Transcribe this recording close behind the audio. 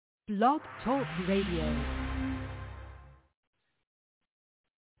Blog Talk Radio.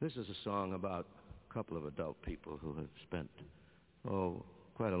 This is a song about a couple of adult people who have spent,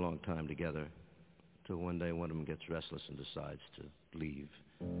 quite a long time together, till one day one of them gets restless and decides to leave.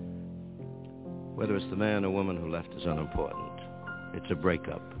 Whether it's the man or woman who left is unimportant. It's a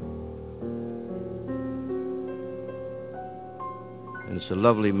breakup. And it's a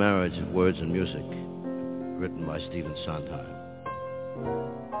lovely marriage of words and music, written by Stephen Sondheim.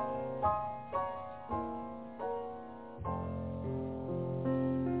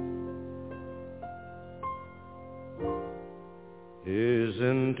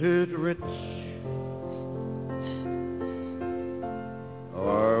 Isn't it rich?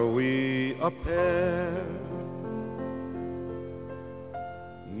 Are we a pair?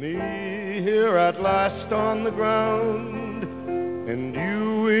 Me here at last on the ground, and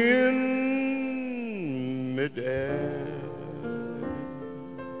you in midair.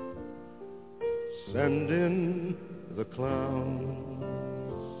 Send in the clowns.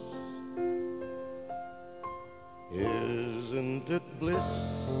 Isn't it bliss?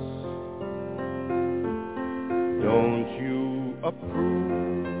 Don't you approve?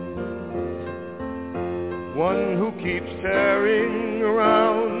 One who keeps tearing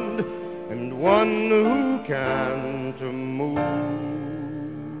around, and one who can't move.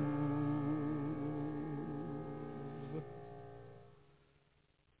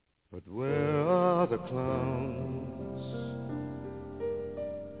 But where are the clowns?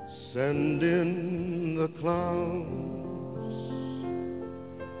 Send in the clowns.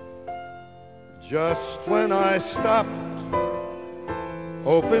 Just when I stopped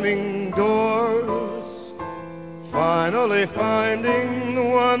opening doors, finally finding the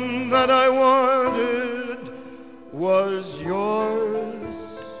one that I wanted was yours.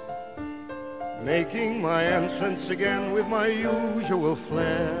 Making my entrance again with my usual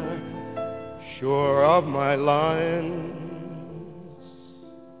flair, sure of my lines.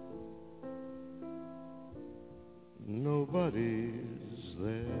 Nobody's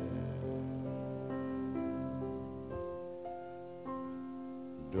there.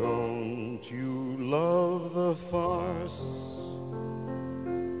 Don't you love the farce?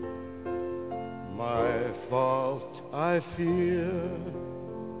 My fault, I fear.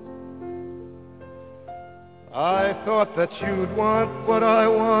 I thought that you'd want what I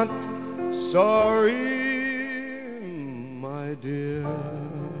want. Sorry, my dear.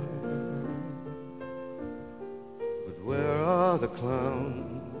 Where are the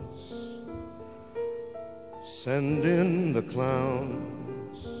clowns? Send in the clowns.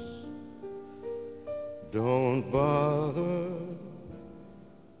 Don't bother,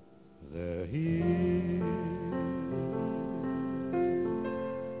 they're here.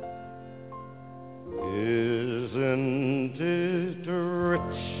 Isn't it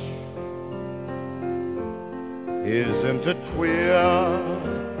rich? Isn't it queer?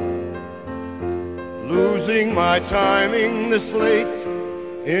 Losing my timing this late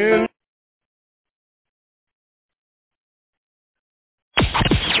in.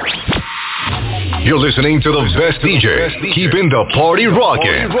 You're listening to the best DJ, keeping the party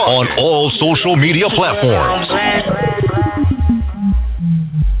rocking on all social media platforms.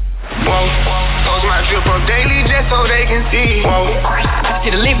 Whoa, those my drip up daily just so they can see. Whoa,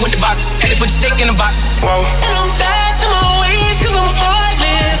 get a link with the box, and they put the stick in the box. Whoa, and I'm back to my ways 'cause I'm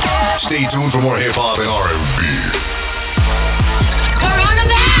heartless. Stay tuned for more hip-hop and R&B.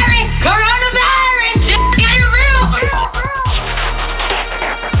 Coronavirus, just get real.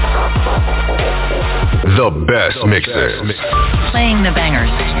 The best mixes. Playing the bangers.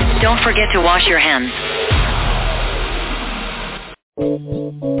 Don't forget to wash your hands.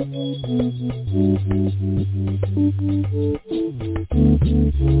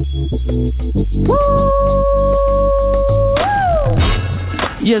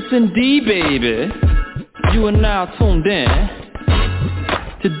 Yes, indeed, baby. You are now tuned in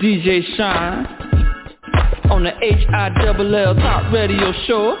to DJ Shine on the HILL Top Radio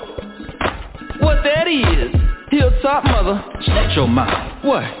Show. What that is, Hilltop, mother, shut your mouth.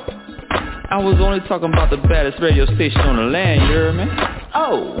 What? I was only talking about the baddest radio station on the land, you heard me?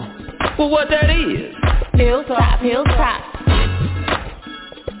 Oh, well, what that is? Hilltop, Hilltop.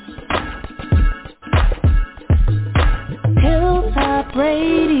 Hilltop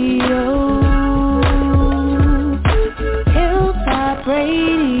Radio. Hilltop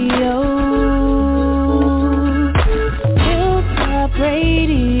Radio. Hilltop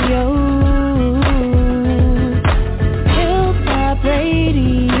Radio. Hilltop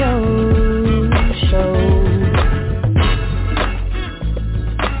Radio Show.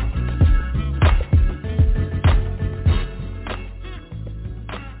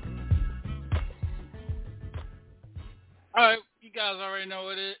 All right, you guys already know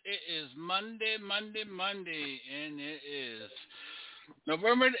what it is. It is Monday, and it is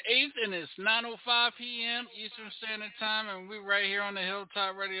November the 8th, and it's 9:05 p.m. Eastern Standard Time, and we're right here on the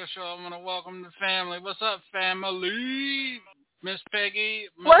Hilltop Radio Show. I want to welcome the family. What's up, family? Miss Peggy,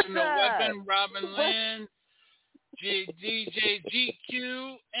 Mr. No Weapon, Robin Lynn, DJ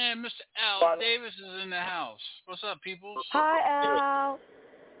GQ, and Mr. Al Davis is in the house. What's up, people? Hi, Al.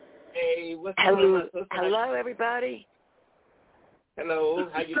 Hey, what's up? Hello, everybody. Hello,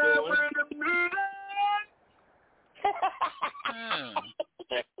 how you doing?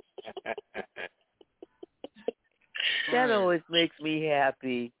 That always makes me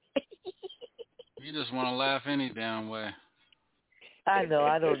happy. You just want to laugh any damn way. I know,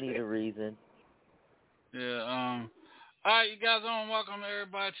 I don't need a reason. Yeah, all right, you guys, I want to welcome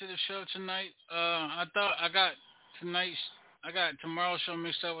everybody to the show tonight. I got tomorrow's show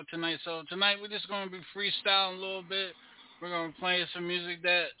mixed up with tonight. So tonight we're just going to be freestyling a little bit. We're going to play some music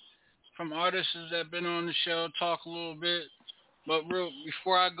that from artists that have been on the show, talk a little bit. But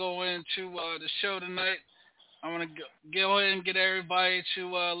before I go into the show tonight, I want to go ahead and get everybody to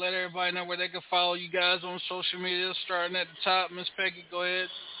let everybody know where they can follow you guys on social media, starting at the top. Miss Peggy, go ahead.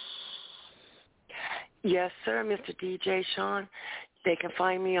 Yes, sir, Mr. DJ Sean. They can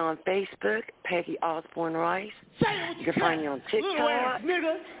find me on Facebook, Peggy Osborne Rice. You can find me on TikTok.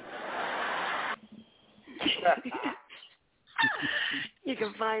 You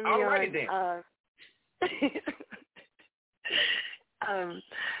can find me on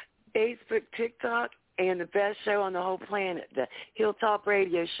Facebook, TikTok, and the best show on the whole planet, the Hilltop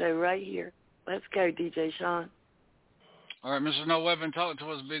Radio Show right here. Let's go, DJ Sean. All right, Mr. No Weapon, talk to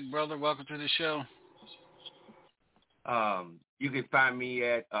us, big brother. Welcome to the show. You can find me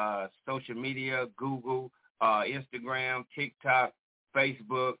at social media, Google, Instagram, TikTok,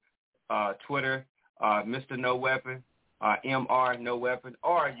 Facebook, Twitter, Mr. No Weapon, MR No Weapon,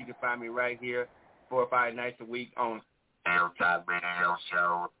 or you can find me right here 4 or 5 nights a week on Hilltop Radio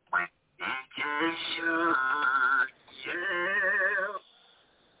Show with DJ Sean.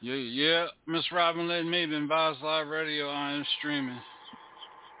 Yeah. Miss Robin Lynn Maven, Vibes Live Radio, I am streaming.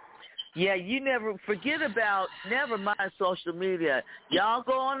 Yeah, you never mind social media. Y'all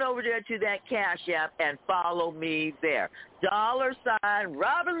go on over there to that Cash App and follow me there. $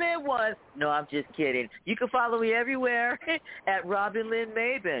 Robin Lynn 1. No, I'm just kidding. You can follow me everywhere at Robin Lynn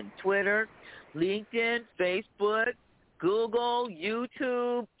Maven. Twitter, LinkedIn, Facebook, Google,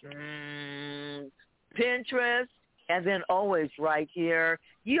 YouTube, Pinterest, and then always right here.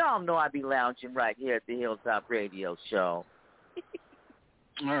 You all know I be lounging right here at the Hilltop Radio Show.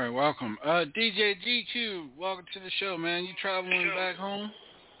 All right, welcome. DJ GQ, welcome to the show, man. You traveling back home?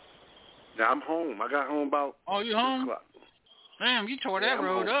 Yeah, I'm home. I got home about... Oh, you home? Damn, you tore that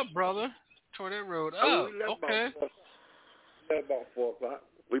road up, brother. Tore that road up. Okay. We left about 4 o'clock.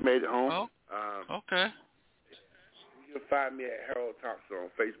 We made it home. Oh, okay. You can find me at Harold Thompson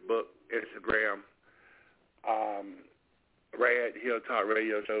on Facebook, Instagram, right at Hilltop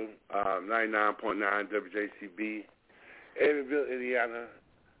Radio Show, 99.9 WJCB, Evansville, Indiana,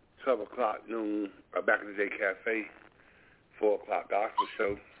 12 o'clock noon, Back in the Day Cafe, 4 o'clock Gospel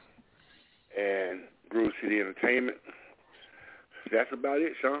Show, and Groove City Entertainment. That's about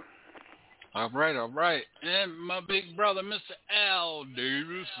it, Sean. All right. And my big brother, Mr. Al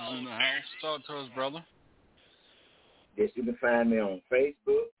Davis, is in the house. Talk to us, brother. Yes, you can find me on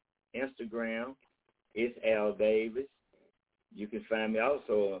Facebook, Instagram. It's Al Davis. You can find me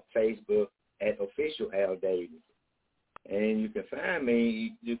also on Facebook at Official Al Davis. And you can find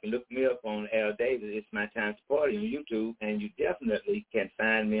me, you can look me up on Al Davis. It's My Time to Party on YouTube. And you definitely can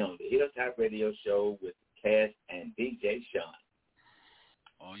find me on the Hilltop Radio Show with Cass and DJ Sean.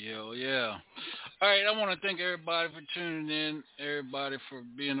 Oh, yeah. All right, I want to thank everybody for tuning in, everybody for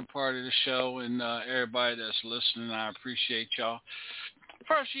being a part of the show, and everybody that's listening. I appreciate y'all.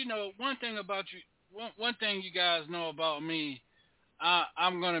 First, one thing about you, one thing you guys know about me,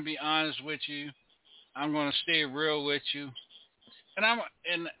 I'm going to be honest with you. I'm going to stay real with you, and I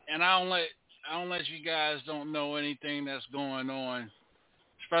don't let you guys don't know anything that's going on,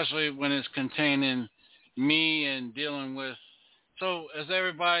 especially when it's containing me and dealing with. So as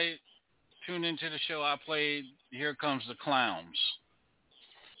everybody tuned into the show, I played "Here Comes the Clowns"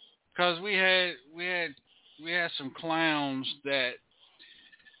 because we had some clowns that,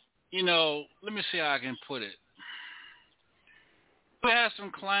 let me see how I can put it. We had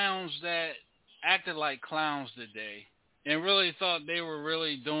some clowns that acted like clowns today and really thought they were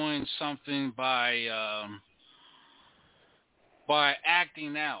really doing something by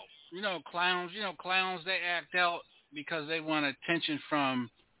acting out. Clowns, they act out because they want attention from,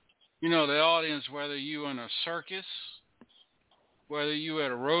 the audience, whether you in a circus whether you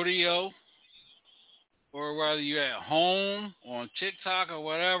at a rodeo or whether you at home or on TikTok or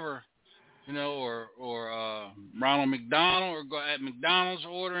whatever, or Ronald McDonald, or go at McDonald's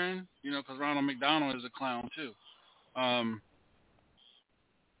ordering, because Ronald McDonald is a clown too.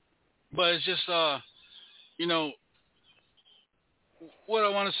 But it's just, what I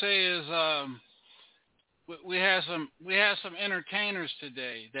want to say is, we had some entertainers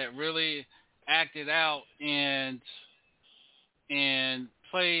today that really acted out and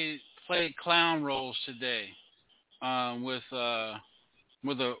played clown roles today, with a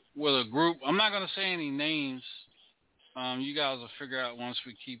group. I'm not gonna say any names. You guys will figure out once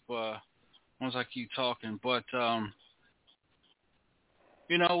I keep talking. But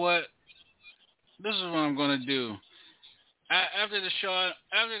you know what? This is what I'm gonna do. After the show, I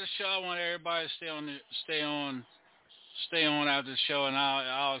want everybody to stay on after the show, and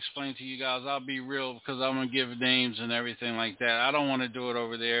I'll explain to you guys. I'll be real, because I'm gonna give names and everything like that. I don't want to do it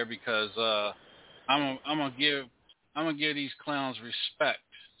over there because I'm gonna give these clowns respect.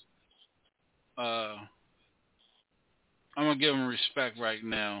 I'm gonna give them respect right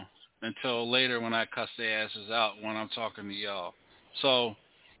now until later when I cuss their asses out when I'm talking to y'all. So,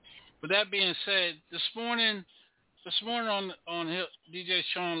 with that being said, this morning on DJ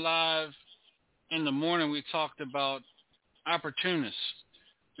Sean Live in the morning, we talked about opportunists.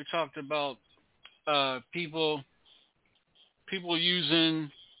 We talked about people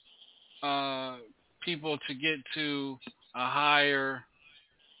using people to get to a higher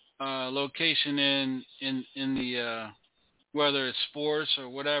location in the whether it's sports or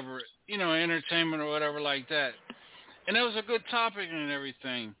whatever, entertainment or whatever like that. And it was a good topic and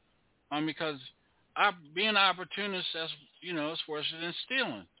everything, because being an opportunist, that's it's worse than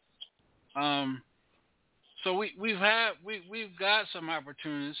stealing. So we've got some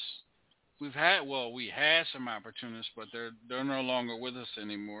opportunists. We had some opportunists, but they're no longer with us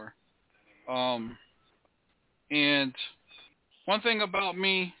anymore. And one thing about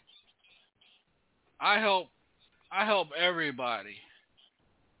me, I help everybody.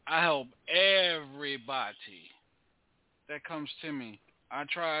 I help everybody that comes to me. I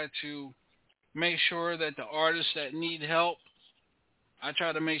try to make sure that the artists that need help, I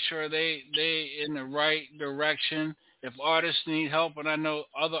try to make sure they in the right direction. If artists need help, and I know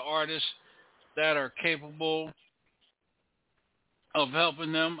other artists that are capable of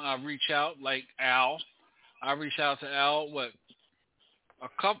helping them, I reach out, like Al. I reached out to Al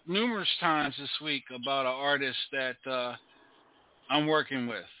numerous times this week about an artist that I'm working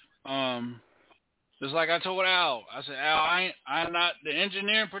with. Just like I told Al, I said, Al, I'm not the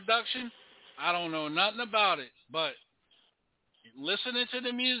engineering production. I don't know nothing about it, but listening to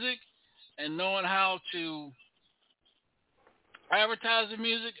the music and knowing how to advertise the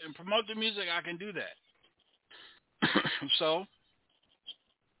music and promote the music, I can do that. So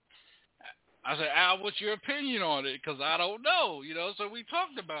I said, Al, what's your opinion on it? Because I don't know, So we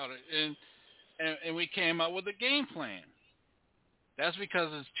talked about it, and we came up with a game plan. That's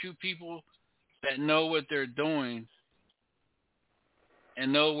because it's two people that know what they're doing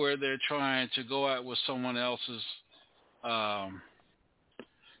and know where they're trying to go at with someone else's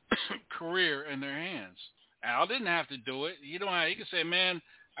career in their hands. Al didn't have to do it. He can say, man,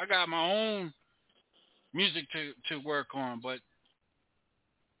 I got my own music to work on. But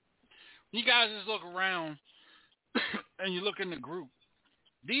you guys just look around and you look in the group.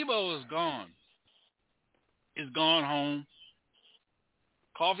 Debo is gone. He's gone home.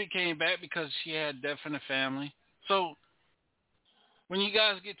 Coffee came back because she had death in the family. So when you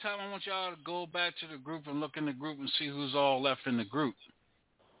guys get time, I want y'all to go back to the group and look in the group and see who's all left in the group.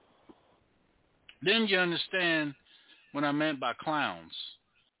 Then you understand what I meant by clowns.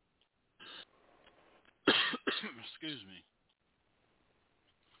 Excuse me.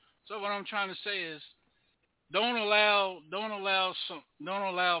 So what I'm trying to say is, don't allow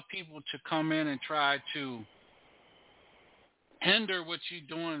people to come in and try to hinder what you're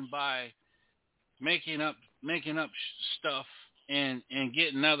doing by making up stuff and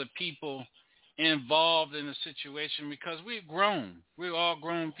getting other people involved in the situation, because we've grown. We're all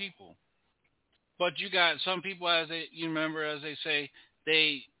grown people. But you got some people, as they say,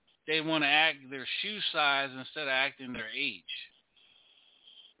 they want to act their shoe size instead of acting their age.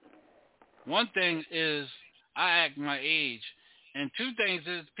 One thing is I act my age, and two things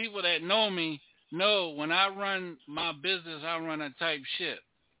is people that know me know when I run my business, I run a type shit.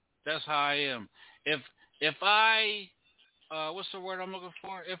 That's how I am. If I what's the word I'm looking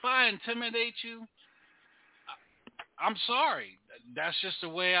for? If I intimidate you, I'm sorry. That's just the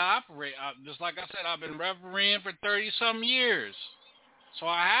way I operate. Just like I said, I've been refereeing for 30-some years. So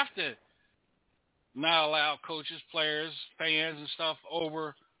I have to not allow coaches, players, fans, and stuff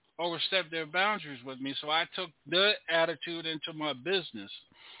overstep their boundaries with me. So I took the attitude into my business.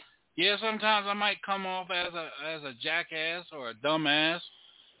 Yeah, sometimes I might come off as a jackass or a dumbass,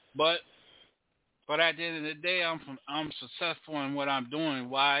 but at the end of the day, I'm successful in what I'm doing.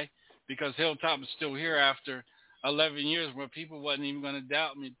 Why? Because Hilltop is still here after 11 years, where people wasn't even going to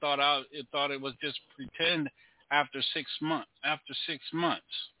doubt me. Thought it was just pretend. After 6 months,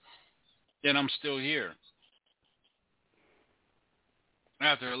 then I'm still here.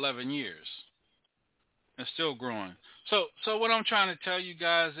 After 11 years, and still growing. So what I'm trying to tell you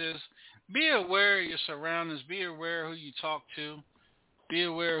guys is, be aware of your surroundings. Be aware of who you talk to. Be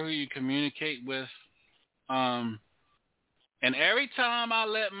aware of who you communicate with. And every time I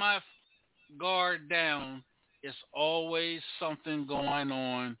let my guard down, it's always something going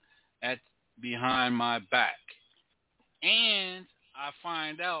on behind my back. And I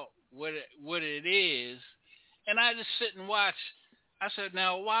find out what it is, and I just sit and watch. I said,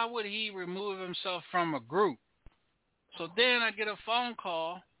 now, why would he remove himself from a group? So then I get a phone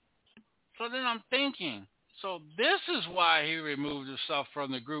call. So then I'm thinking, so this is why he removed himself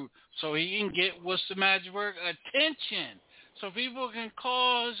from the group, so he can get, what's the magic word? Attention. So people can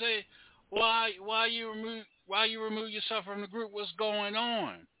call and say, why you remove yourself from the group? What's going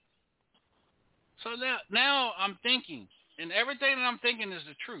on? So now I'm thinking, and everything that I'm thinking is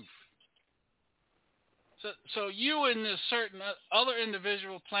the truth. So you and this certain other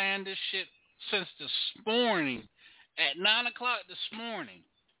individual planned this shit since this morning at 9 o'clock this morning.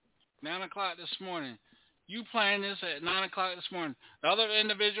 9 o'clock this morning. You planned this at 9 o'clock this morning. The other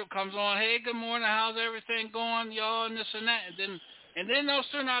individual comes on, hey, good morning, how's everything going, y'all, and this and that. And then no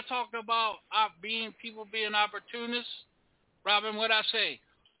sooner I talked about people being opportunists, Robin, what I say?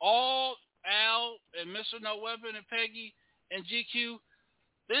 All Al and Mr. No Weapon and Peggy and GQ,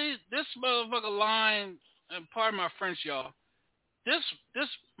 this motherfucker line, and pardon my French, y'all,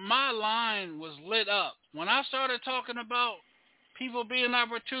 my line was lit up. When I started talking about people being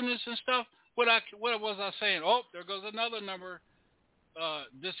opportunists and stuff, what was I saying? Oh, there goes another number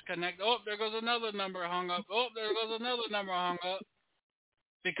disconnect. Oh, there goes another number hung up. Oh, there goes another number hung up.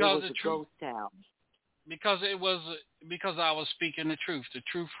 Because the truth, because I was speaking the truth. The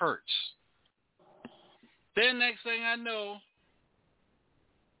truth hurts. Then next thing I know,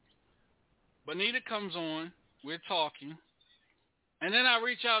 Bonita comes on. We're talking, and then I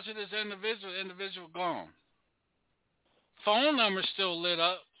reach out to this individual. Individual gone. Phone number still lit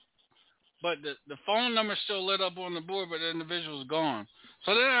up, but the phone number still lit up on the board, but the individual's gone.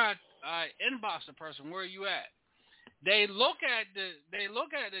 So then I inbox the person. Where are you at? They look at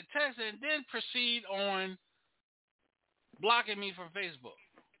the text and then proceed on blocking me from Facebook.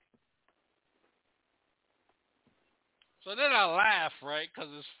 So then I laugh, right, because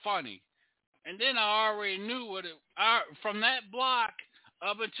it's funny. And then I already knew from that block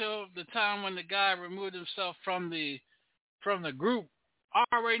up until the time when the guy removed himself from the group, I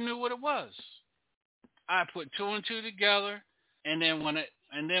already knew what it was. I put two and two together, and then when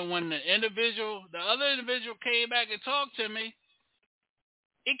the other individual came back and talked to me,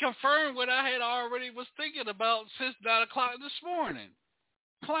 it confirmed what I had already was thinking about since 9 o'clock this morning.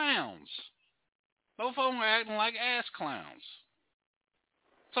 Clowns. Both of them were acting like ass clowns.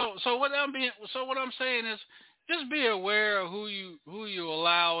 So what I'm saying is, just be aware of who you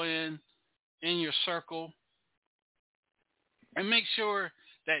allow in your circle, and make sure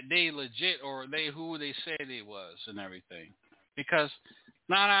that they legit or they who they say they was and everything. Because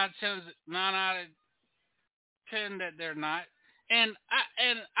 9 out of 10 that they're not. And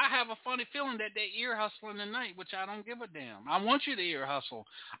I have a funny feeling that they ear hustling tonight, which I don't give a damn. I want you to ear hustle.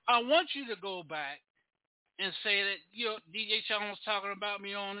 I want you to go back and say that DJ Sean was talking about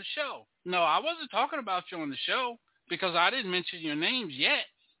me on the show. No, I wasn't talking about you on the show because I didn't mention your names yet.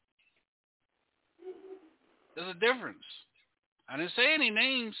 There's a difference. I didn't say any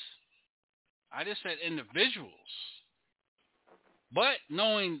names. I just said individuals. But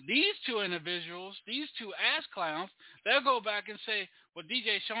knowing these two individuals, these two ass clowns, they'll go back and say, well,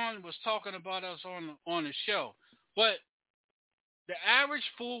 DJ Sean was talking about us on the show. But the average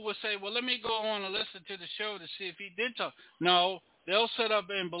fool will say, well, let me go on and listen to the show to see if he did talk. No, they'll sit up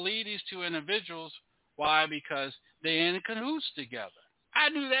and believe these two individuals. Why? Because they're in cahoots together. I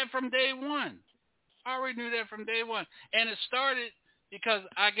knew that from day one. I already knew that from day one. And it started because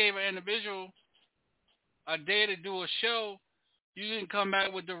I gave an individual a day to do a show. You didn't come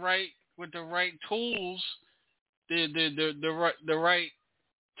back with the right tools, the right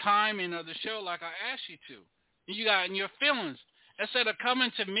timing of the show like I asked you to. You got in your feelings. Instead of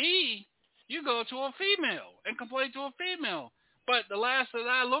coming to me, you go to a female and complain to a female. But the last that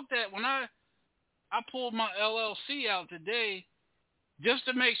I looked at when I I pulled my LLC out today just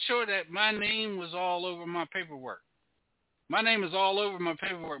to make sure that my name was all over my paperwork. My name is all over my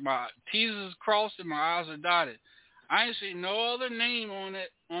paperwork. My T's is crossed and my I's are dotted. I ain't seen no other name on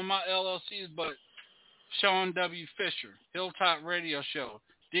it on my LLCs but Sean W. Fisher, Hilltop Radio Show,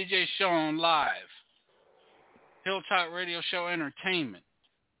 DJ Sean Live, Hilltop Radio Show Entertainment,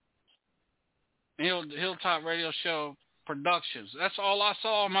 Hilltop Radio Show Productions. That's all I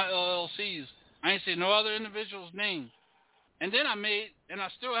saw on my LLCs. I ain't seen no other individual's name. And then I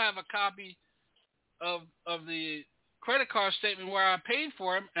still have a copy of the credit card statement where I paid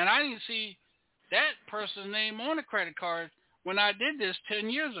for them, and I didn't see that person's name on the credit card when I did this 10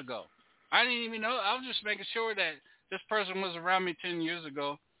 years ago. I didn't even know. I was just making sure that this person was around me 10 years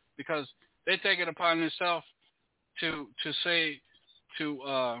ago because they take it upon themselves to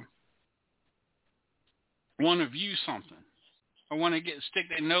want to view something or want to stick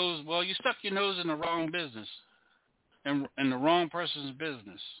their nose. Well, you stuck your nose in the wrong business and in the wrong person's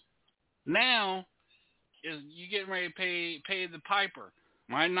business. Now you getting ready to pay the piper.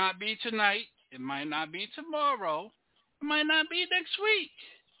 Might not be tonight. It might not be tomorrow. It might not be next week.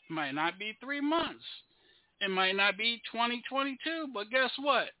 It might not be 3 months. It might not be 2022. But guess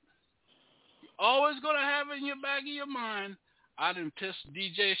what? You're always going to have in your back of your mind, I done pissed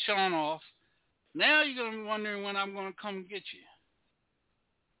DJ Sean off. Now you're going to be wondering when I'm going to come get you.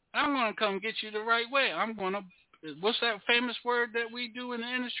 I'm going to come get you the right way. What's that famous word that we do in the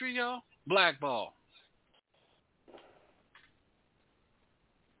industry, y'all? Blackball.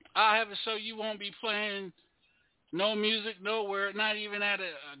 I have it so you won't be playing no music nowhere, not even at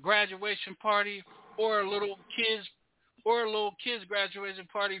a graduation party or a little kids graduation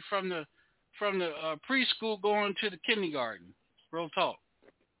party from the preschool going to the kindergarten. Real talk,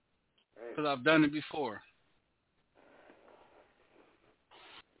 because I've done it before.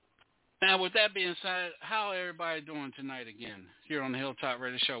 Now, with that being said, how everybody doing tonight again here on the Hilltop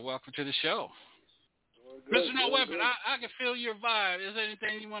Radio Show? Welcome to the show. Good, Mr. No Weapon, I can feel your vibe. Is there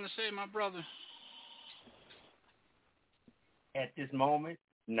anything you want to say, my brother? At this moment,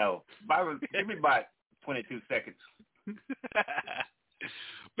 no. Give me about 22 seconds.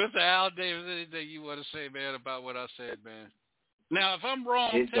 Mr. Al Davis, anything you want to say, man, about what I said, man? Now, if I'm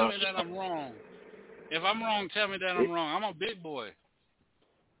wrong, tell me that I'm wrong. If I'm wrong, tell me that I'm wrong. I'm a big boy.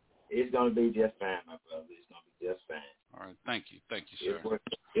 It's going to be just fine, my brother. It's going to be just fine. All right. Thank you, sir.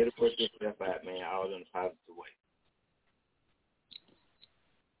 It'll work itself out, man, all in a positive way.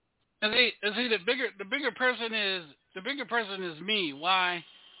 And see, the bigger person is me. Why?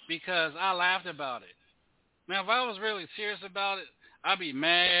 Because I laughed about it. Now, if I was really serious about it, I'd be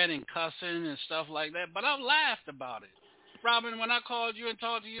mad and cussing and stuff like that. But I laughed about it. Robin, when I called you and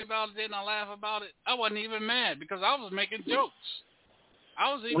talked to you about it, didn't I laugh about it? I wasn't even mad because I was making jokes.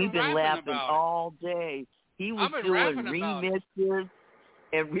 I was even We've been laughing about all day. He was doing remixes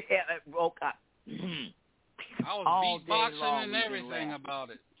and I was beatboxing and everything about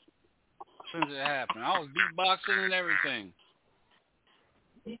it since it happened. I was beatboxing and everything,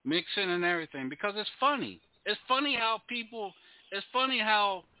 mixing and everything because it's funny. It's funny how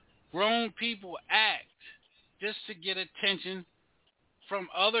grown people act just to get attention from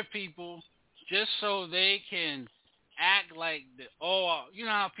other people, just so they can act like you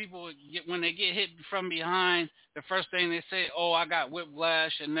know how people get when they get hit from behind, the first thing they say, I got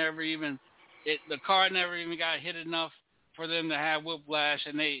whiplash, and the car never even got hit enough for them to have whiplash,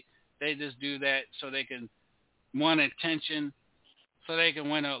 and they just do that so they can want attention, so they can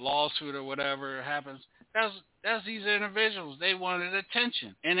win a lawsuit or whatever happens. That's these individuals. They wanted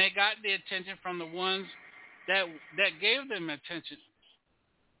attention, and they got the attention from the ones that gave them attention.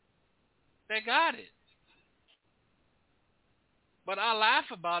 They got it. But I laugh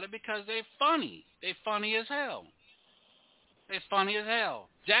about it because they're funny. They're funny as hell.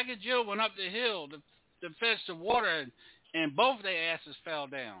 Jack and Jill went up the hill to fetch the water, and both their asses fell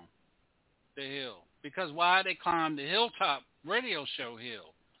down the hill. Because why? They climbed the Hilltop Radio Show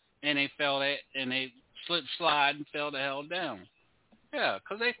hill, and they they slipped, slide, and fell the hell down. Yeah,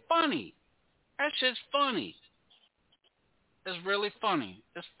 because they funny. That shit's funny. It's really funny.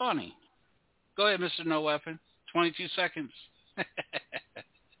 It's funny. Go ahead, Mr. No Weapon. 22 seconds.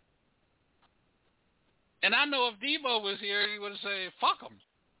 And I know if Debo was here, he would say, fuck him.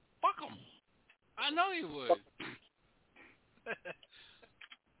 Fuck him. I know he would.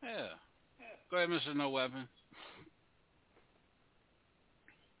 Yeah. Go ahead, Mr. No Weapon.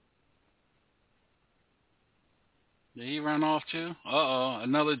 Did he run off too?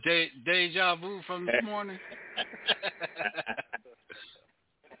 Another deja vu from this morning.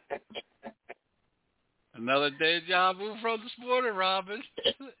 Another deja vu from this morning, Robin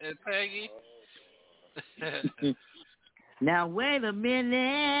and Peggy. Now wait a minute.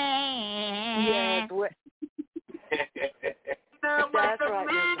 Yes, that's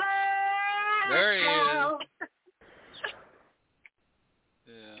right. There he is.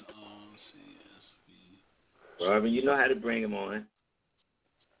 Yeah, Robin, you know how to bring him on.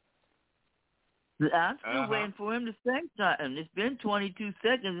 I'm still waiting for him to say something. It's been 22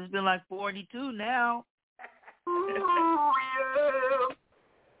 seconds. It's been like 42 now.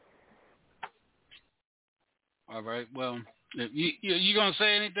 All right. Well, you gonna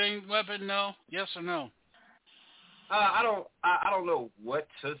say anything, Weapon? No. Yes or no? I don't know what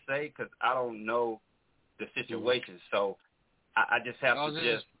to say because I don't know the situation. So I just have to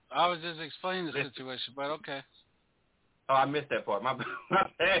just. I was just explaining the situation, but okay. Oh, I missed that part. My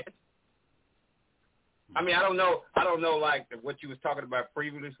bad. I mean, I don't know, like what you was talking about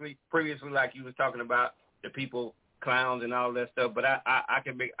previously, like you was talking about the people, clowns and all that stuff. But I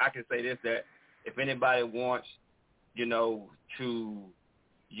can say this, that if anybody wants, to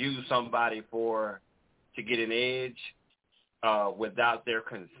use somebody to get an edge without their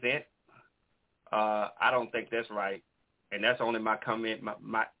consent, I don't think that's right. And that's only my comment,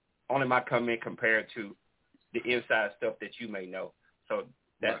 my comment compared to the inside stuff that you may know. So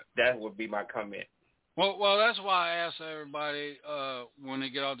that would be my comment. Well, that's why I asked everybody when they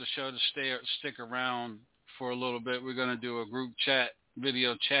get off the show to stick around for a little bit. We're going to do a group chat,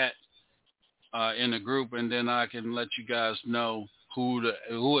 video chat in the group, and then I can let you guys know who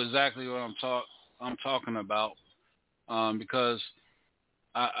exactly what I'm talking about, because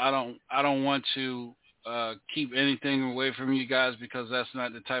I don't want to keep anything away from you guys, because that's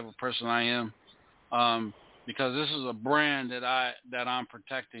not the type of person I am. Because this is a brand that I'm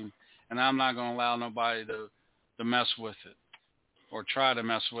protecting. And I'm not going to allow nobody to mess with it or try to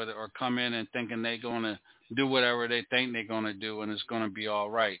mess with it or come in and thinking they're going to do whatever they think they're going to do and it's going to be all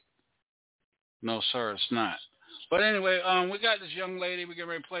right. No, sir, it's not. But anyway, we got this young lady. We're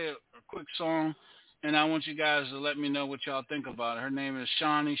getting ready to play a quick song, and I want you guys to let me know what y'all think about it. Her name is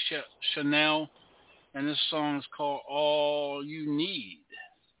Shawnee Chanel, and this song is called All You Need.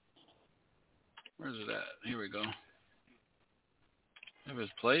 Where's it at? Here we go. If it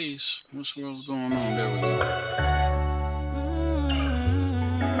plays, what's going on? There we go.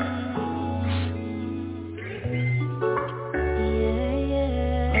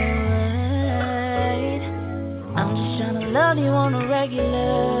 Alright. I'm just trying to love you on a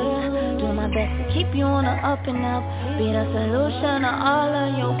regular. Do my best to keep you on the up and up. Be the solution to all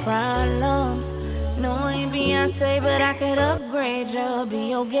of your problems. No, I ain't Beyonce, but I could upgrade you. Be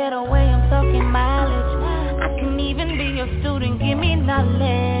your getaway, I'm talking mileage. I can even be your student, give me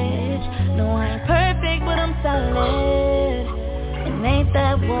knowledge. No, I ain't perfect, but I'm solid. And ain't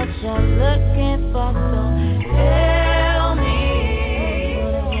that what you're looking for? So tell me,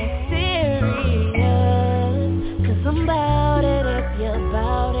 get serious, 'cause I'm about it if you're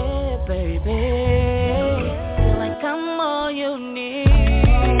about it, baby. Feel like I'm all you need.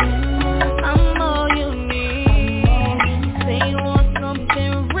 I'm all you need. Say you want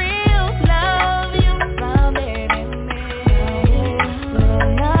something real, love you found it in me. But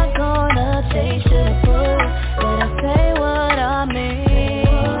I'm not gonna chase you to prove that I say what I mean.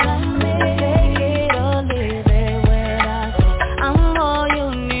 Take it or leave it when I say I'm all you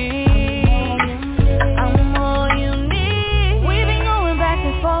need. I'm all you need. We've been going back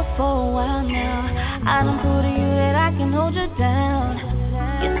and forth for a while now. I done prove to you that I can hold you down.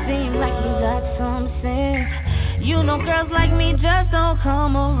 It seems like you got some sense. You know girls like me just don't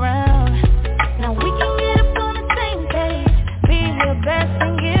come around. Now we can get up on the same page. Be your best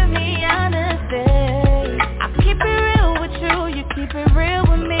and give me honesty. I keep it real with you, you keep it real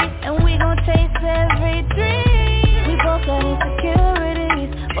with me. And we gon' chase every dream. We both got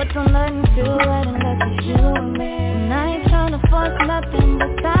insecurities, but don't let me feel right unless it's you and me. And I ain't tryna force nothing,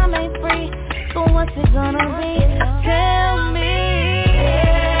 but time ain't free. So what's it gonna be? Tell me.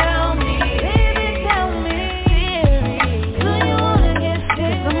 Tell me, baby, tell me. Do you wanna get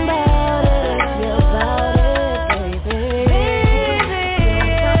sick? 'Cause I'm bad.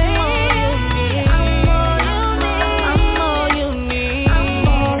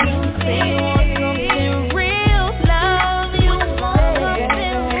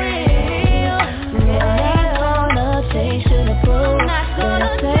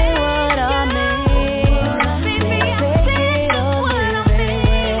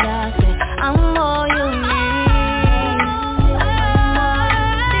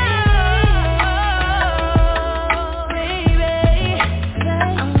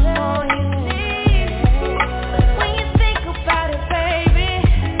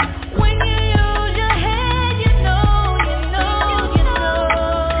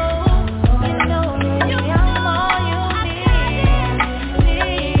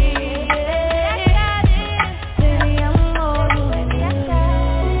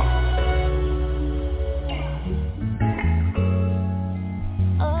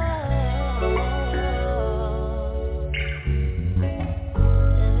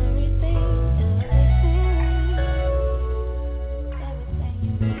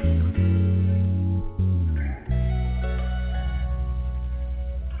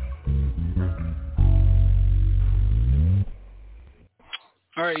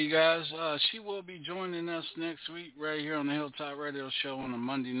 right, you guys. She will be joining us next week right here on the Hilltop Radio Show on a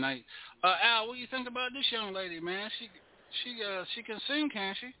Monday night. Al, what do you think about this young lady, man? She can sing,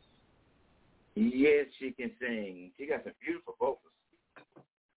 can't she? Yes, she can sing. She got some beautiful vocals.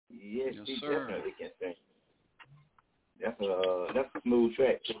 Yes, she sir. definitely can sing. That's a smooth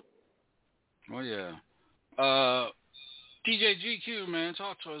track. Oh yeah. DJ GQ, man,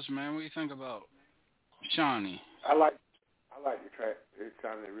 talk to us, man. What do you think about Shawnee? I like the track. It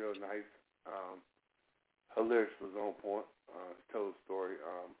sounded real nice. Her lyrics was on point. Told the story.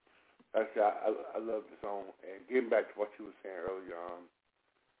 I love the song. And getting back to what you were saying earlier,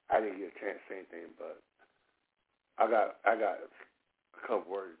 I didn't get a chance to say anything, but I got a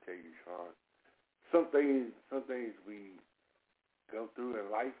couple words to tell you, Sean. Some things we go through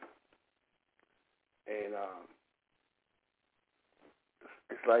in life, and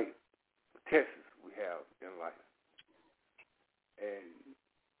it's like tests we have in life, and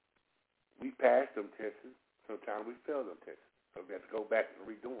we pass them tests. Sometimes we fail them tests, so we have to go back and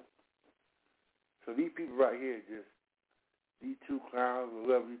redo them. So these people right here, just these two clowns, or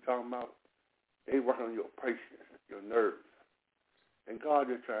whoever you're talking about, they work on your patience, your nerves, and God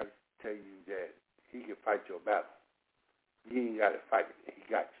just trying to tell you that He can fight your battle. You ain't got to fight it. He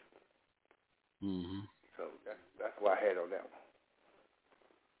got you. Mm-hmm. So that's what I had on that one.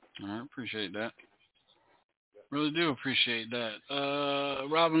 All right, appreciate that. Really do appreciate that.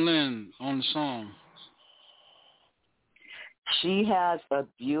 Robin Lynn on the song. She has a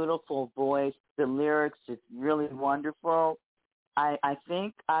beautiful voice. The lyrics is really wonderful. I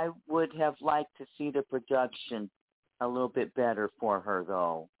think I would have liked to see the production a little bit better for her,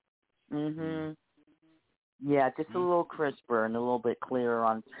 though. Mhm. Yeah, just a little crisper and a little bit clearer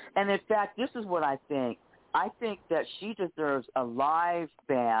on. And in fact, this is what I think. I think that she deserves a live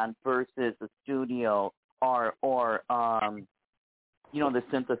band versus a studio or the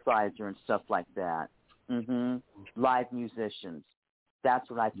synthesizer and stuff like that. Mhm. Live musicians. That's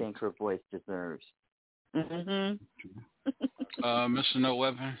what I think her voice deserves. Mhm. Mr. No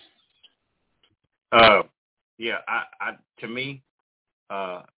Weapon. Yeah, I to me,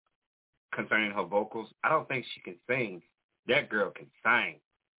 concerning her vocals, I don't think she can sing. That girl can sing.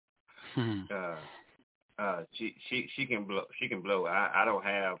 She can blow. She can blow. I don't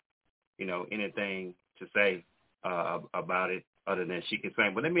have, anything to say about it other than she can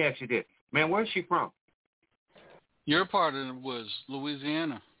sing. But let me ask you this, man, where's she from? Your part of it was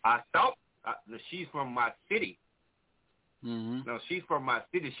Louisiana. I thought she's from my city. Mm-hmm. No, she's from my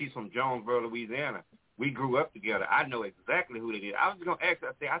city. She's from Jonesboro, Louisiana. We grew up together. I know exactly who that is. I was going to ask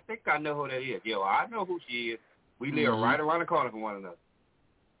her, I think I know who that is. Yo, I know who she is. We live right around the corner from one another.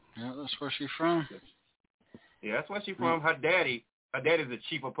 Yeah, that's where she's from. Yeah, that's where she's from. Her daddy's the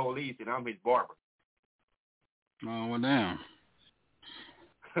chief of police, and I'm his barber. Oh, well, damn.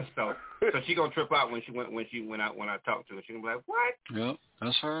 so she gonna trip out when I talk to her. She gonna be like, "What?" Yep,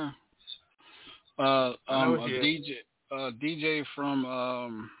 that's her. DJ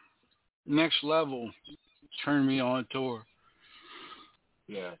from Next Level turned me on to her.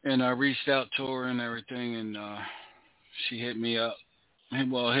 Yeah. And I reached out to her and everything, and she hit me up.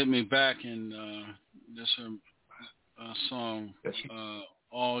 Well, hit me back, and this her song,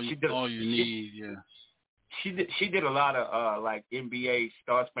 All You Need. Yeah. She did a lot of like NBA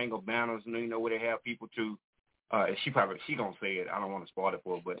Star Spangled Banners, where they have people to. She gonna say it. I don't want to spoil it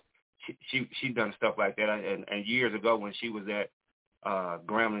for her, but she done stuff like that. And years ago when she was at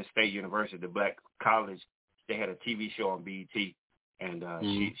Grambling State University, the black college, they had a TV show on BET, and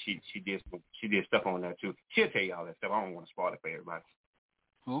she did stuff on that too. She'll tell you all that stuff. I don't want to spoil it for everybody.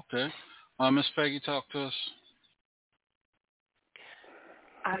 Okay, Miss Peggy, talk to us.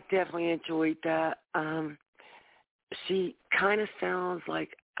 I definitely enjoyed that. She kind of sounds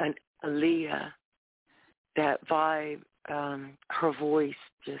like an Aaliyah, that vibe, her voice,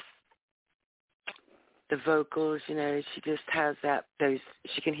 just the vocals, she just has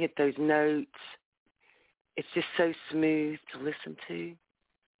she can hit those notes. It's just so smooth to listen to.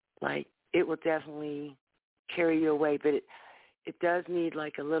 Like, it will definitely carry you away, but it does need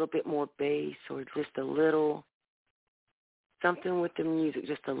like a little bit more bass or just a little something with the music,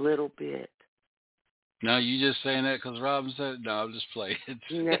 just a little bit. No, you just saying that because Robin said it? No, I'm just playing. It's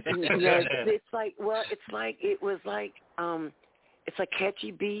like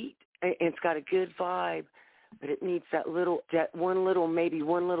catchy beat, and it's got a good vibe, but it needs that one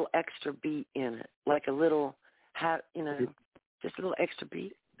little extra beat in it, like a little, just a little extra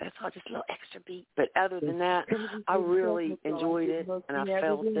beat. That's all, just a little extra beat. But other than that, I really enjoyed it, and I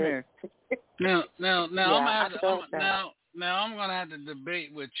felt it. Now I'm gonna have to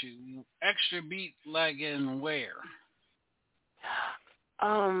debate with you. Extra beat, like in where?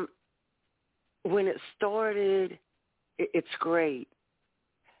 When it started, it's great.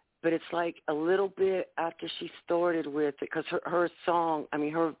 But it's like a little bit after she started with it, because her song, I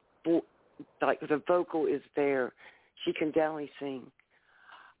mean, like the vocal is there. She can definitely sing.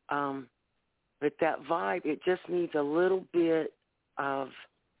 But that vibe, it just needs a little bit of,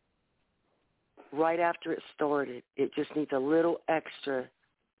 right after it started, it just needs a little extra,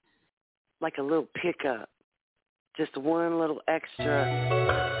 like a little pickup. Just one little extra.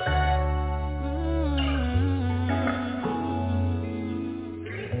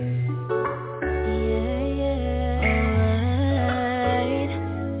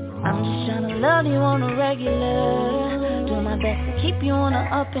 Love you on a regular. Do my best to keep you on the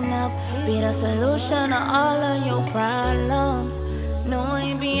up and up. Be the solution to all of your problems. No, I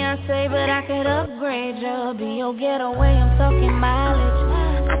ain't Beyonce, but I could upgrade you. Be your getaway, I'm talking mileage.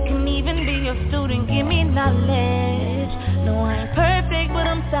 I can even be your student, give me knowledge. No, I ain't perfect, but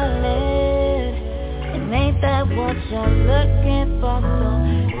I'm solid. And ain't that what you're looking for? So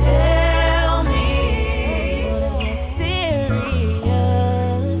tell me.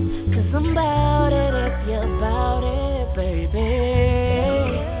 I'm about it if you're about it, baby.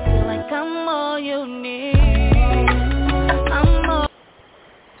 Feel like I'm all you need. I'm all.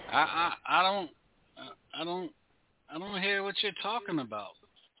 I don't hear what you're talking about.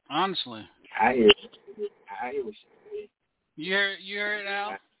 Honestly. I hear what she said. You hear it,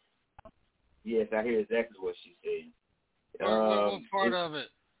 Al? Yes, I hear exactly what she said. What part of it?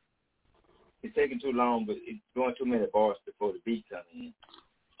 It's taking too long, but it's going too many bars before the beat comes in.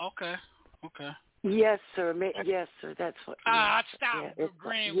 Okay. Yes, sir. Yes, sir. That's what. Stop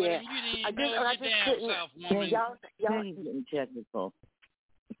agreeing with him. You didn't know your damn self, woman. Y'all getting technical.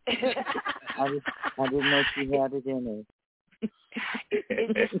 I didn't know she had it in her.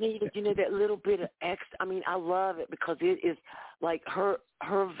 It just needed, that little bit of extra. I mean, I love it because it is like her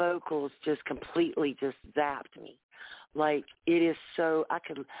vocals just completely just zapped me. Like it is so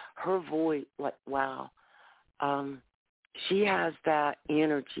her voice, like wow. She has that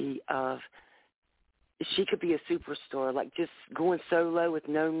energy of she could be a superstar, like just going solo with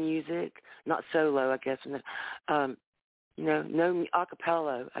no music, not solo, I guess, no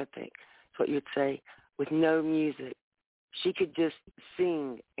acapella, I think is what you'd say, with no music. She could just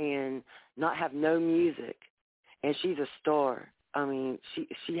sing and not have no music, and she's a star. I mean,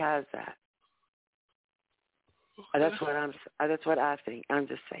 she has that. Okay. That's what I think. I'm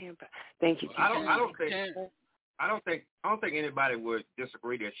just saying, but thank you. I don't think anybody would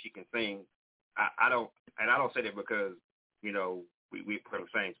disagree that she can sing. I don't say that because we from the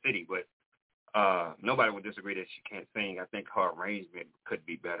same city, but nobody would disagree that she can't sing. I think her arrangement could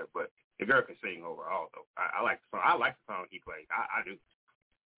be better, but the girl can sing overall. Though I like the song. I like the song he plays. I do.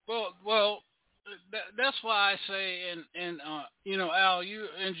 Well, that's why I say, and Al, you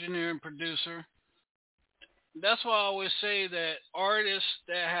engineer and producer. That's why I always say that artists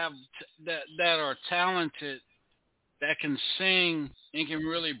that have that are talented, that can sing and can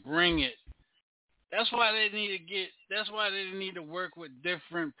really bring it. That's why they need to work with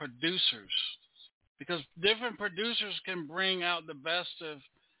different producers, because different producers can bring out the best of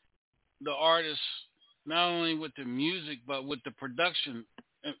the artists, not only with the music but with the production.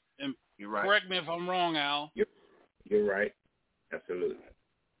 And you're right. Correct me if I'm wrong, Al. You're right. Absolutely.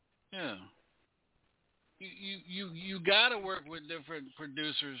 Yeah. You got to work with different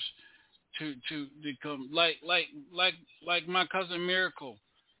producers to become like my cousin Miracle.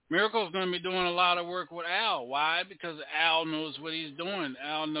 Miracle's going to be doing a lot of work with Al. Why? Because Al knows what he's doing.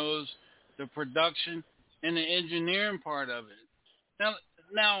 Al knows the production and the engineering part of it.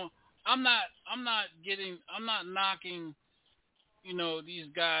 Now I'm not knocking, these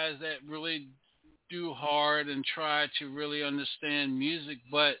guys that really do hard and try to really understand music,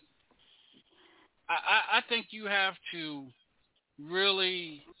 but I think you have to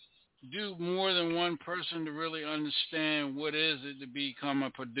really do more than one person to really understand what is it to become a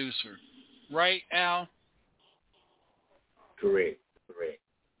producer. Right, Al? Correct.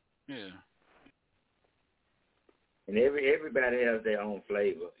 Yeah. And everybody has their own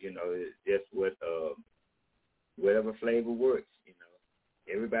flavor, it's just whatever flavor works,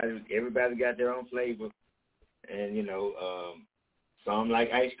 Everybody got their own flavor, and some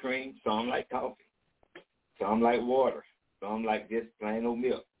like ice cream, some like coffee, some like water, some like just plain old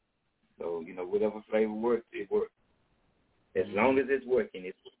milk. So, whatever flavor works, it works. As long as it's working,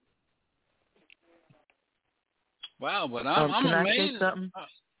 it's working. Wow, but I'm amazed. Can I say something?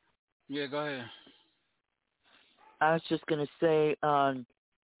 Yeah, go ahead. I was just going to say,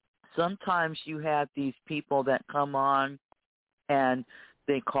 sometimes you have these people that come on and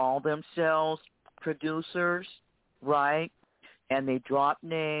they call themselves producers, right? and they drop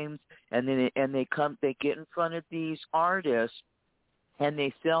names, and then they get in front of these artists, and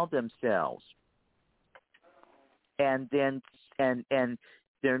they sell themselves, and then and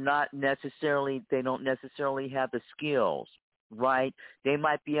they don't necessarily have the skills, right? They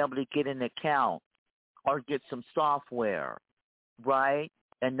might be able to get an account or get some software, right?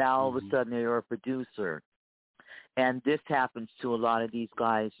 And now all of a sudden they're a producer. And this happens to a lot of these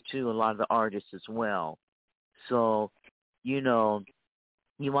guys too, a lot of the artists as well. So, you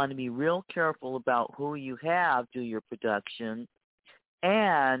want to be real careful about who you have do your production,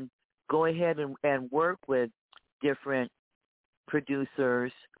 and go ahead and work with different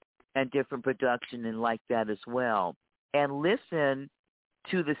producers and different production and like that as well. And listen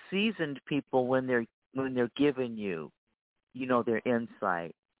to the seasoned people when they're giving you, their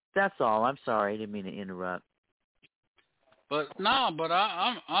insight. That's all. I'm sorry, I didn't mean to interrupt. But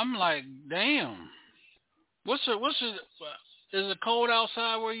I'm like, damn. What's it? Is it cold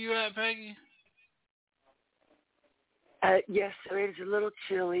outside where you at, Peggy? Yes, sir. It is a little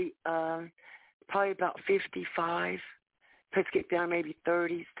chilly. Probably about 55. Let's get down maybe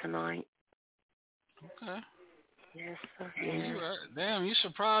 30s tonight. Okay. Yes, sir. Yeah. Yeah. Damn, you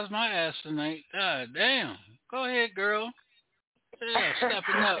surprised my ass tonight. God damn. Go ahead, girl. Yeah,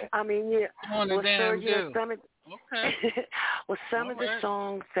 stepping up. I mean, yeah. On the damn sir, deal. Okay. Well, some of the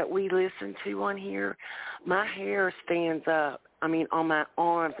songs that we listen to on here, my hair stands up. I mean, on my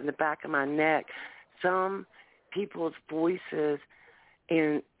arms and the back of my neck. Some people's voices,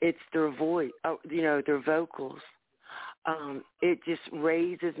 and it's their voice, their vocals. It just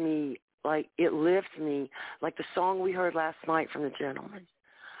raises me, like it lifts me, like the song we heard last night from the gentleman.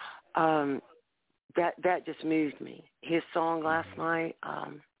 That just moved me. His song last night,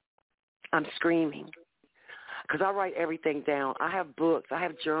 I'm screaming. Because I write everything down. I have books. I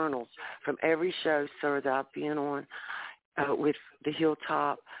have journals from every show, sir, that I've been on with the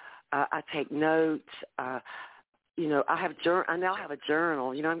Hilltop. I take notes. I now have a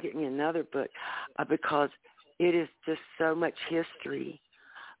journal. I'm getting me another book because it is just so much history.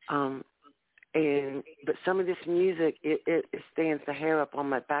 But some of this music, it stands the hair up on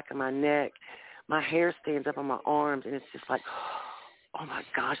my back of my neck. My hair stands up on my arms, and it's just like, oh my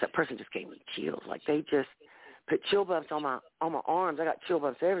gosh, that person just gave me chills. Like they just put chill bumps on my arms. I got chill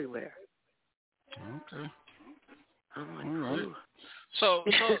bumps everywhere. Okay. I'm like, all right. ooh. So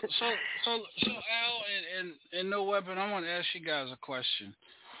Al and No Weapon, I want to ask you guys a question.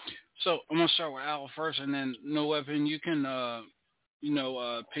 So I'm gonna start with Al first, and then No Weapon, you can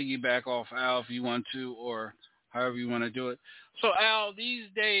piggyback off Al if you want to, or however you want to do it. So Al, these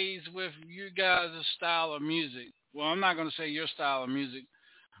days with you guys' style of music, well, I'm not gonna say your style of music,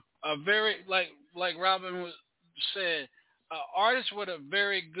 a very like Robin said, artists with a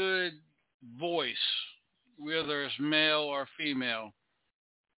very good voice, whether it's male or female,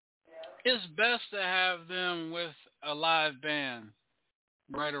 it's best to have them with a live band,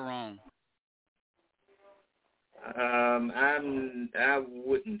 right or wrong. I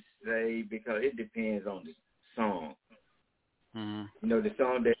wouldn't say, because it depends on the song. Mm-hmm. The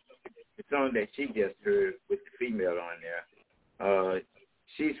song that she just heard with the female on there,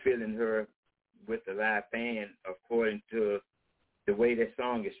 she's feeling her with the live band according to the way that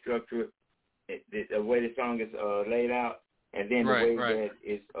song is structured, the way the song is laid out, and then the way that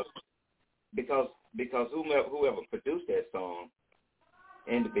it's because whoever produced that song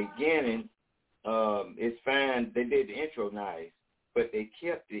in the beginning, it's fine. They did the intro nice, but they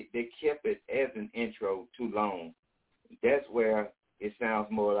kept it as an intro too long. That's where it sounds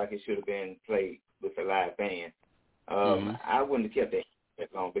more like it should have been played with a live band. I wouldn't have kept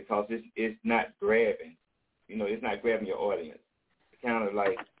that long because it's not grabbing. It's not grabbing your audience. It's kind of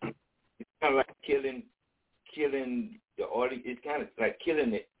like killing the audience. It's kind of like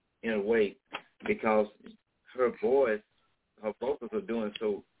killing it in a way, because her vocals are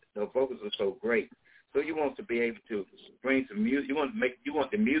so great. So you want to be able to bring some music. You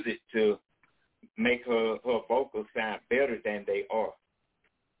want the music to make her vocals sound better than they are.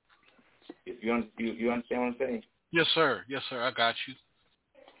 If you understand what I'm saying? Yes, sir. I got you.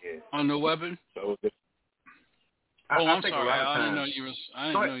 Yes. On The Weapon. So I'm sorry, Al. I didn't know you was.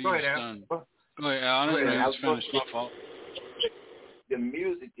 Go ahead, done. Go ahead, Al. I didn't know you was finished. My fault. The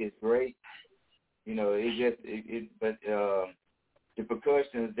music is great. But the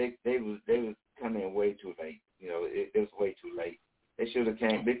percussions they was coming in way too late. It was way too late. They should have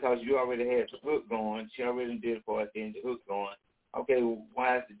came, because you already had the hook going. She already did it for us, then the hook going. Okay, well,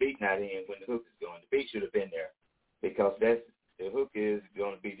 why is the beat not in when the hook is going? The beat should have been there, because the hook is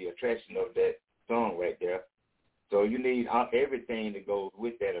going to be the attraction of that song right there. So you need everything to go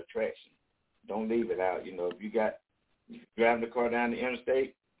with that attraction. Don't leave it out. If you got driving the car down the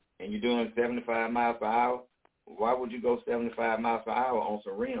interstate and you're doing 75 miles per hour, why would you go 75 miles per hour on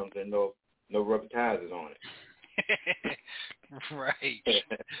some rims and no rubber tires on it? Right.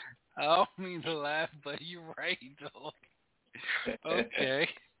 I don't mean to laugh, but you're right, though. Okay.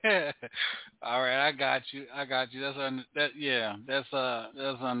 All right, I got you. That's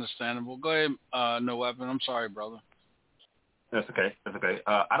understandable. Go ahead, No Weapon. I'm sorry, brother. That's okay.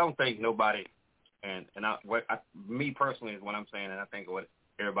 I don't think nobody, me personally is what I'm saying, and I think what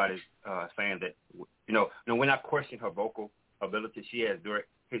everybody's saying that when I question her vocal ability, she has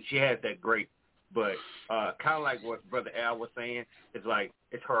that great, but kind of like what Brother Al was saying, it's like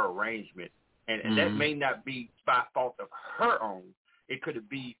it's her arrangement, and that may not be by fault of her own. It could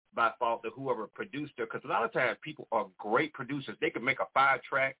be by fault of whoever produced her, because a lot of times people are great producers. They can make a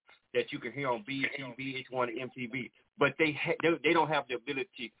 5-track that you can hear on BET, VH1, MTV, but they don't have the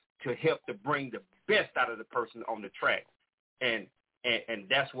ability to help to bring the best out of the person on the track, and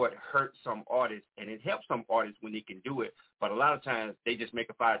that's what hurts some artists, and it helps some artists when they can do it. But a lot of times they just make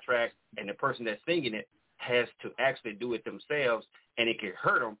a 5-track, and the person that's singing it has to actually do it themselves, and it can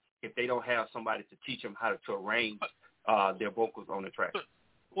hurt them if they don't have somebody to teach them how to arrange their vocals on the track.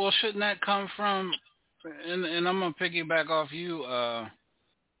 Well, shouldn't that come from? And I'm gonna piggyback off you,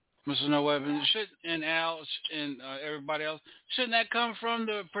 Mr. No Weapon. And Al and everybody else. Shouldn't that come from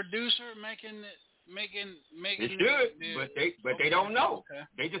the producer making? It should, but they don't know. Okay.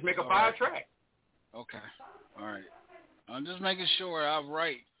 They just make a 5-track. Okay. All right. I'm just making sure I'm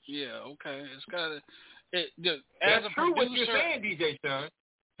right. Yeah. Okay. It's got to. That's true. What you're saying, DJ Sean.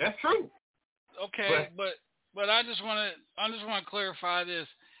 That's true. Okay, but I just want to clarify this.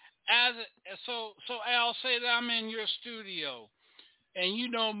 So Al, say that I'm in your studio, and you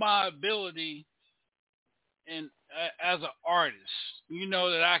know my ability, and as an artist, you know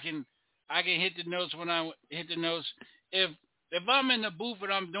that I can hit the notes when I hit the notes. If I'm in the booth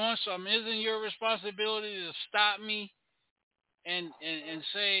and I'm doing something, isn't your responsibility to stop me and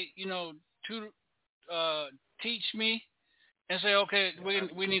say, teach me and say, okay,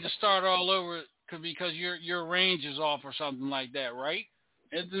 we need to start all over because your range is off or something like that, right?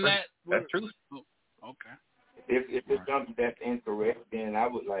 Isn't that's true? Okay. If it's something that's incorrect, then I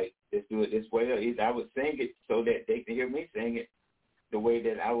would let's do it this way. Either I would sing it so that they can hear me sing it the way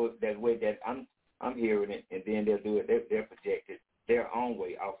that I'm hearing it, and then they'll do it. They're projected their own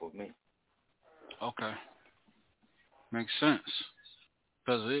way off of me. Okay. Makes sense.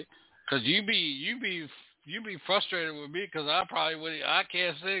 Cause you be frustrated with me because I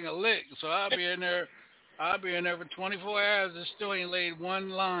can't sing a lick, so I'll be in there for 24 hours and still ain't laid one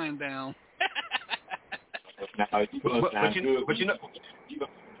line down. But you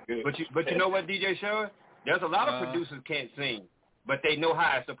know what, DJ Sean? There's a lot of producers can't sing, but they know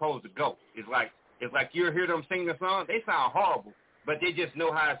how it's supposed to go. It's like you hear them sing the song, they sound horrible, but they just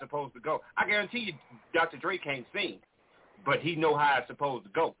know how it's supposed to go. I guarantee you, Dr. Dre can't sing, but he know how it's supposed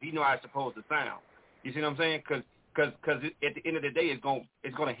to go. He know how it's supposed to sound. You see what I'm saying? Because at the end of the day, it's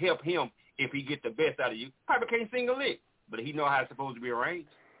gonna help him if he get the best out of you. Probably can't sing a lick, but he know how it's supposed to be arranged.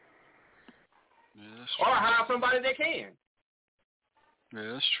 Yeah, or hire somebody that can.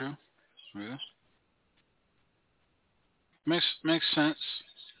 Yeah, that's true. Yeah. Makes sense.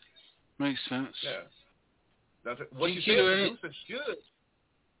 Makes sense. Yeah. That's what you said. Producer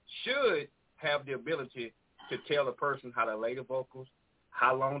should have the ability to tell a person how to lay the vocals,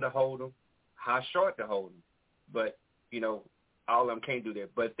 how long to hold them, how short to hold them. But, all of them can't do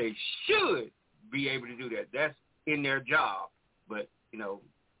that. But they should be able to do that. That's in their job. But,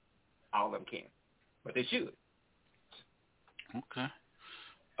 all of them can't. But they should. Okay.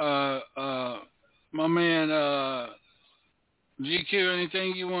 My man, GQ,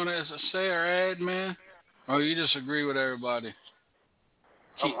 anything you want to say or add, man? Or you just agree with everybody?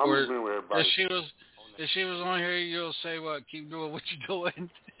 I'm agreeing with everybody. If she was on here, you'll say what? Keep doing what you're doing.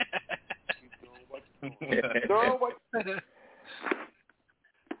 No, what?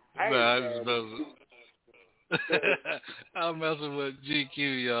 I'm messing with GQ,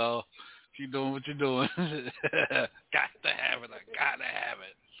 y'all. Keep doing what you're doing. Got to have it. I got to have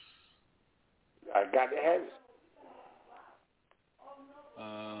it. I got to have it.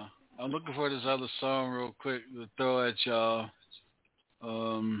 I'm looking for this other song real quick to throw at y'all.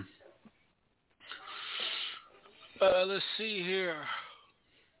 Let's see here.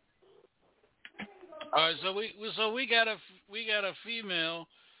 All right, so we got a female.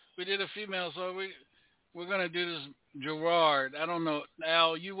 We did a female, so we're gonna do this Gerard. I don't know,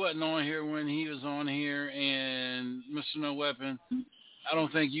 Al. You wasn't on here when he was on here, and Mr. No Weapon. I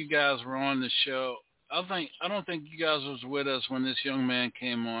don't think you guys were on the show. I don't think you guys was with us when this young man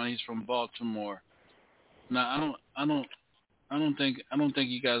came on. He's from Baltimore. No, I don't think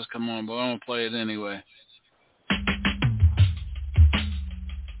you guys come on, but I'm gonna play it anyway.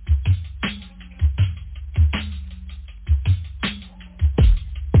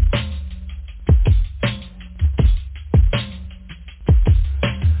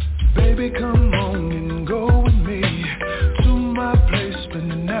 Baby, come on and go with me to my place, spend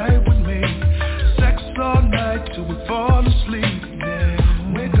the night with me. Sex all night till we fall asleep. Yeah.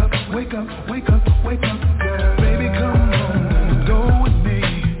 Wake up, wake up, wake up, wake up, girl. Baby, come on and go with me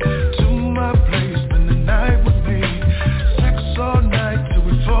to my place, spend the night with me. Sex all night till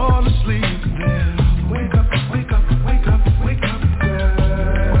we fall asleep. Yeah. Wake up, wake up, wake up, wake up,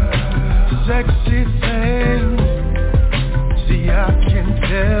 girl. Sexy thing. See, I can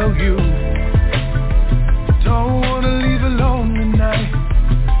tell you, don't wanna leave alone tonight.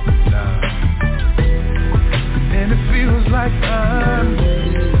 Nah. And it feels like I'm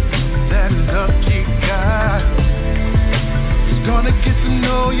that lucky guy who's gonna get to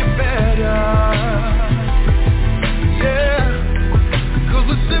know you better. Yeah, 'cause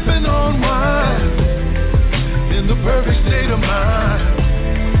we're sipping on wine in the perfect state of mind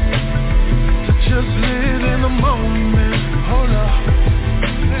to just live in the moment. Hold up,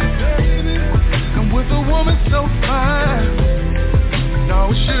 and with a woman so fine,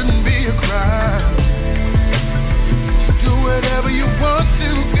 no, it shouldn't be a crime to do whatever you want to,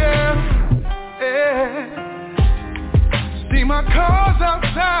 girl. Yeah. See my car's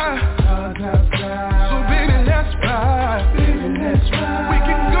outside, so baby, let's ride. We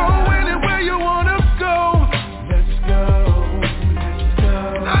can go anywhere you wanna go. Let's go.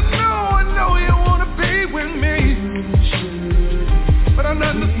 I know you wanna be with me, but I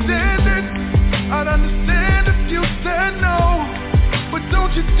understand it. I'd understand if you said no, but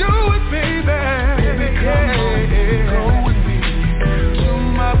don't you do it, baby. Baby, come on, go with me to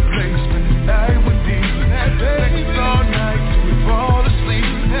my place, spend the night with me. Sex all night till we fall asleep.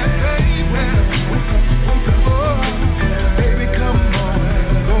 Wake up, oh, baby, come on,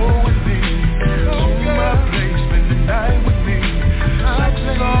 go with me to my place, spend the night with me. Sex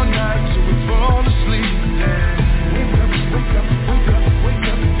all night till we fall asleep. Wake up, wake up, wake up, wake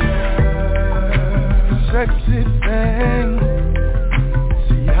up. Sexy thing.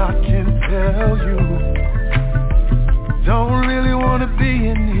 See, I can tell you, don't really wanna be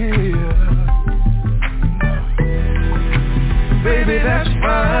in here. Baby, that's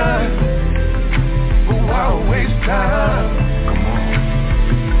fine, but why waste time? Come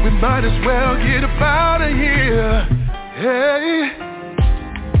on, we might as well get up out of here. Hey,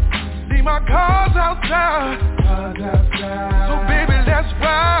 see my car's outside, so baby, let's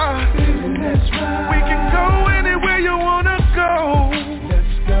ride. We can go anywhere you wanna go.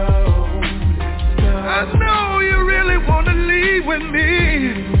 Let's go. I know you really wanna leave with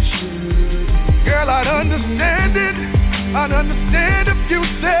me. Girl, I'd understand it. I'd understand if you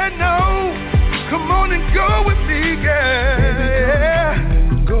said no. Come on and go with me, girl.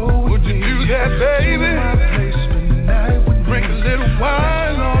 Would you do that, baby? Drink a little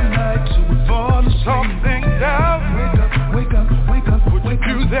wine all night till we fall asleep. Talk things out. Wake up, wake up, would you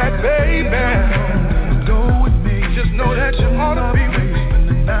do that, baby? Go with me. Just know that you ought to be with me. Spend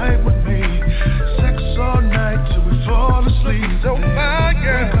the night with me. Sex all night till we fall asleep. So fine,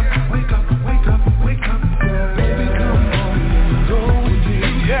 girl. Wake up, wake up, wake up, girl. Baby, come on, go with me.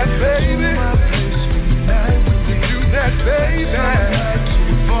 Do that, baby. Spend the night with me. Do that, baby. Sex all night till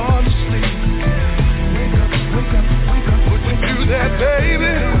we fall asleep. Wake up, wake up, wake up. Would you do that,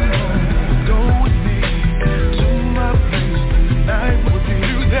 baby? Go with me to my place. Spend the night with me.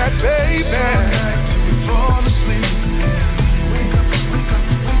 Do that, baby. All night till we fall asleep. Wake up, wake up,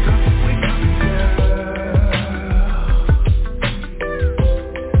 wake up, wake up,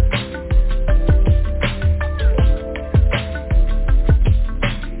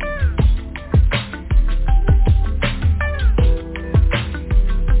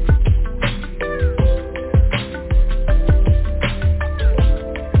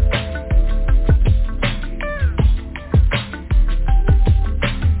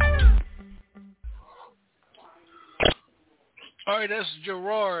 All right, that's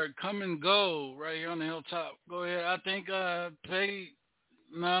Gerard, Come and Go, right here on the Hilltop. Go ahead. I think, Peggy,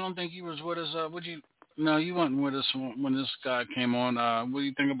 no, I don't think you was with us. No, you weren't with us when this guy came on. What do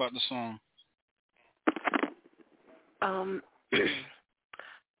you think about the song? I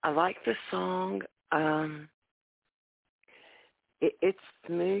like the song. It's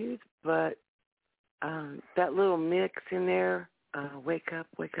smooth, but that little mix in there, wake up,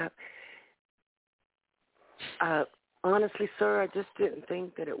 wake up. Honestly, sir, I just didn't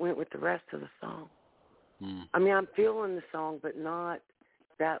think that it went with the rest of the song. I mean, I'm feeling the song, but not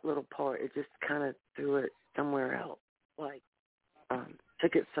that little part, it just kind of threw it somewhere else. Like,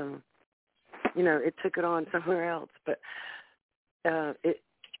 took it it took it on somewhere else. But it,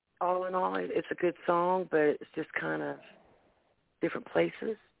 all in all, it's a good song, but it's just kind of different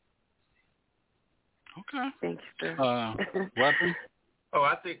places. Okay. Thanks, sir. Weapon? Oh,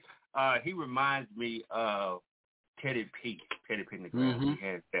 I think he reminds me of Teddy Pendergrass. Mm-hmm. He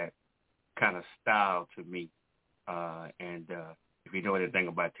has that kind of style to me. And if you know anything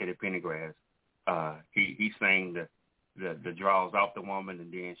about Teddy Pendergrass, he sang the draws off the woman,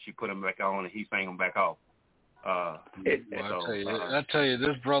 and then she put them back on, and he sang them back off. I tell you,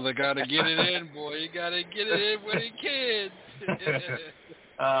 this brother got to get it in, boy. You got to get it in when he can.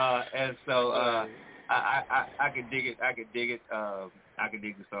 And so I could dig it. I could dig the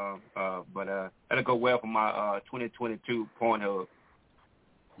song. But that'll go well for my 2022 Pornhub.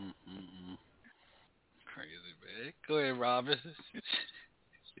 Mm-hmm. Crazy, man. Go ahead, Robin.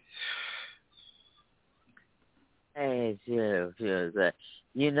 Hey, sure.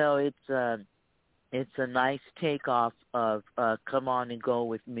 It's a nice takeoff of "Come On and Go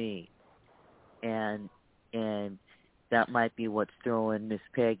With Me," and that might be what's throwing Miss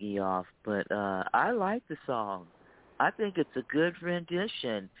Peggy off. But I like the song. I think it's a good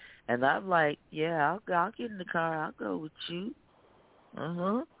rendition, and I'm like, yeah, I'll get in the car. I'll go with you.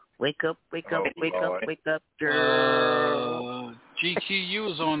 Wake up, girl. GQ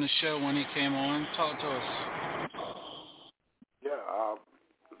was on the show when he came on. Talk to us. Yeah,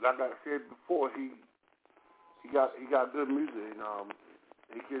 like I said before, he got good music, and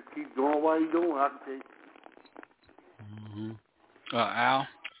he just keep doing what he's doing. I can tell you. Mm-hmm. Al.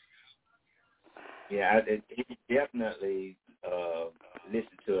 Yeah, he definitely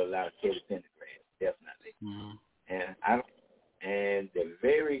listened to a lot of Teddy Pendergrass, definitely. Mm-hmm. And the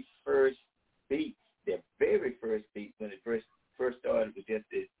very first beat when it first started was just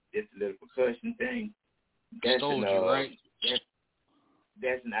a little percussion thing. That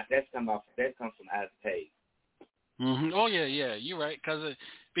comes from Isaac Hayes. Mm-hmm. Oh yeah, you're right.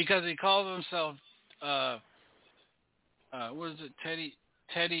 Because he calls himself what is it?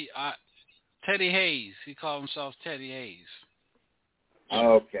 Teddy Hayes. He called himself Teddy Hayes.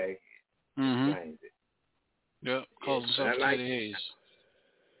 Okay. Mm-hmm. Yep, calls himself Teddy Hayes.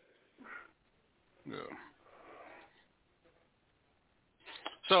 Yeah.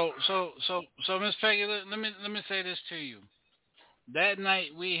 So Miss Peggy, let me say this to you. That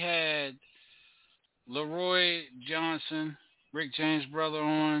night we had Leroy Johnson, Rick James' brother,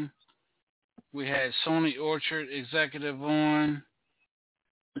 on. We had Sony Orchard executive on.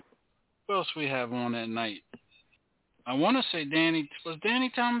 Who else we have on that night? I want to say Danny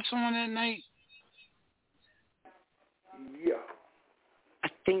Thomas on that night? Yeah. I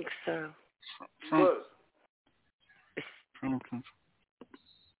think so.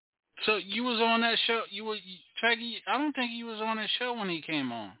 So you was on that show? Peggy? I don't think you was on that show when he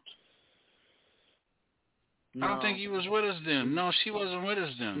came on. No. I don't think he was with us then. No, she wasn't with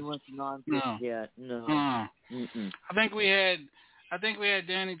us then. She wasn't on yet. No. I think we had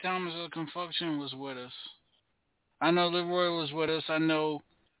Danny Thomas of Confuction was with us. I know Leroy was with us. I know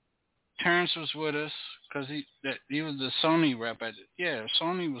Terrence was with us because he was the Sony rep at it. Yeah,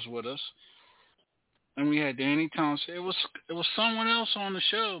 Sony was with us. And we had Danny Thomas. It was someone else on the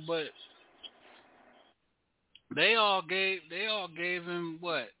show, but they all gave him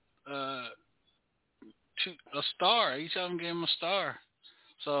what? A star. Each of them gave him a star.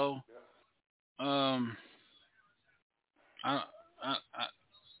 So,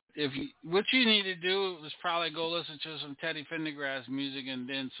 what you need to do is probably go listen to some Teddy Pendergrass music and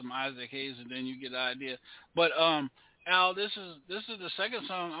then some Isaac Hayes, and then you get the idea. But Al, this is the second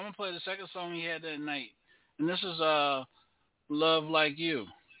song. I'm gonna play the second song he had that night, and this is "Love Like You."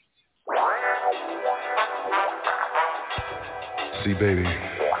 See, baby,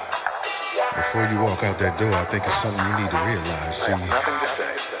 before you walk out that door, I think it's something you need to realize. See, nothing to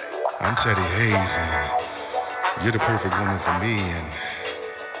say. I'm Teddy Hayes, and you're the perfect woman for me, and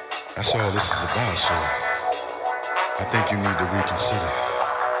that's all this is about. So I think you need to reconsider.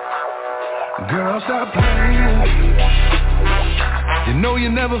 Girl, stop playing. You know you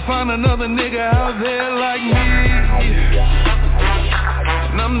never find another nigga out there like me.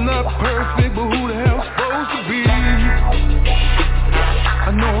 And I'm not perfect, but who the hell's supposed to be? I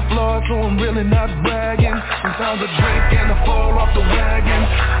know I'm flawed, so I'm really not bragging. Sometimes I drink and I fall off the wagon,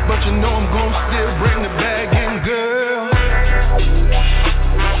 but you know I'm gon' still bring the bag in, girl.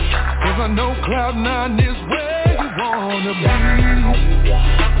 Cause I know Cloud 9 is where you wanna be.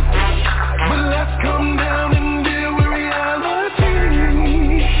 But let's come down and deal with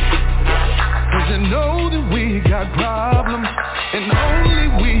reality. Cause you know that we got problems, and only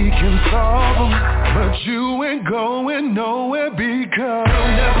can solve them, but you ain't going nowhere because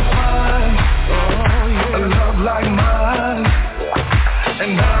you'll never find a love like mine,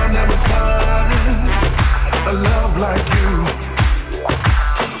 and I'll never find a love like you.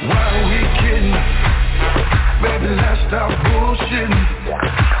 Why are we kidding? Baby, let's stop bullshitting.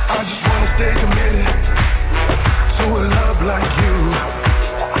 I just wanna stay committed to a love like you.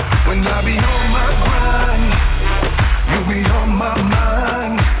 When I be on my grind, you be on my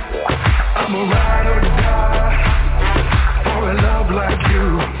mind. I'ma ride or die for a love like you.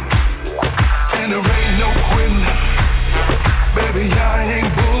 And there ain't no quitting. Baby, I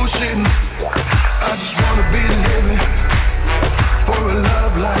ain't bullshitting. I just wanna be living for a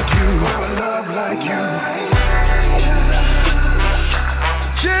love like you. For a love like you.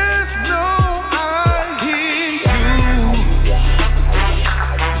 Just know I hear you.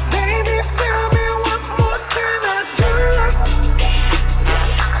 Baby, tell me what more can I do?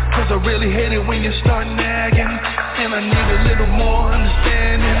 'Cause I really hate it when you start nagging, and I need a little more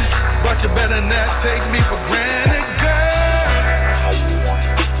understanding. But you better not take me for granted, girl.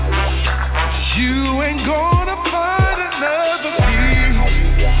 You ain't gonna find another me,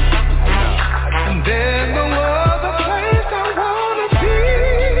 and there's no other place I wanna be.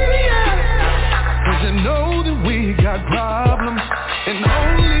 'Cause you know that we got problems, and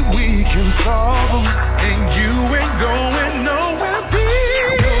only we can solve them. And you ain't going nowhere,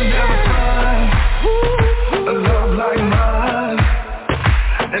 baby. You'll never find a love like mine,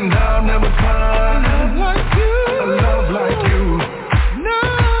 and I'll never find a love like you. No.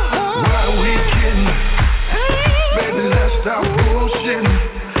 Why are we kidding? Baby, let's stop bullshitting.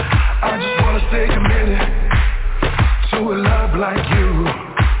 I just wanna stay committed to a love like you.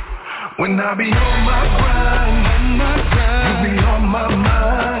 When I be on my grind, you be on my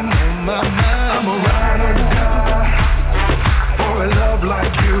mind. I'ma ride or die for a love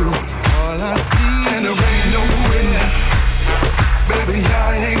like you. All I see, and there ain't no quitting. Baby,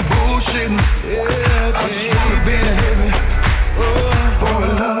 I ain't bullshitting. I just wanna be living for a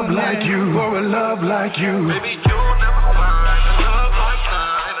love like you. For a love like you. Baby, you'll never find a love like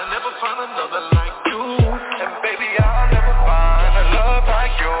mine. I'll never find another like you. And baby, I'll never find a love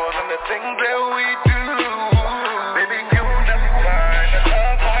like yours and the things that we do. Baby, you'll never find a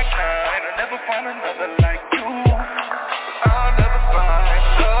love like mine. I'll never find another like you. I'll never find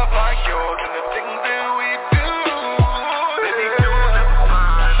a love like yours and the things that we do. Baby, you'll never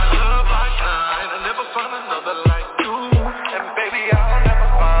find a love like mine. I'll never find another like you. And baby, I'll never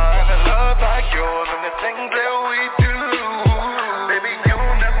find a love like yours and the things that we do. Baby,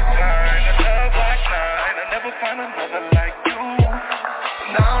 you'll never find a love like mine. I'll never find another like you.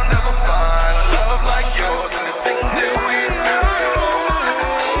 And I'll never find a love like yours and the things that we do.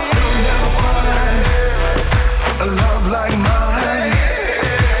 You'll never find a love like mine,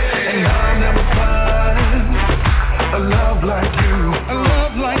 and I'll never find a love like you. A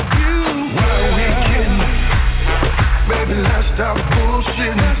love like you. Why are we kidding? Baby, let's stop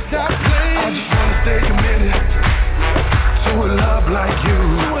bullshitting. Let's stop playing. I just wanna stay committed to a love like you.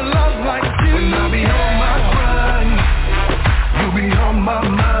 To a love like you. When I be on my grind, you be on my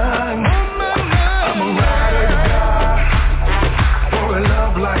mind. I'ma ride or die for a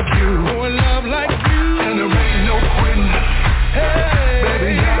love like you. For a love like you. And there ain't no quitting.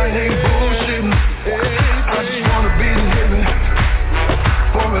 Baby, I ain't bullshitting. I just wanna be living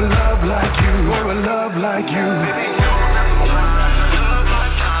for a love like you. For a love like you. Baby, you'll never find a love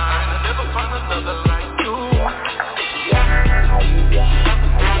like mine. I'll never find another like you.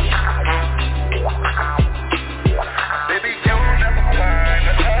 Baby, you'll never find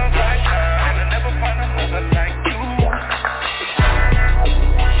a love like mine. I'll never find another like you.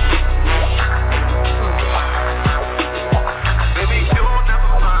 Baby, you'll never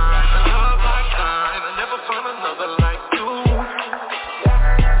find a love like mine. I'll never find another like you.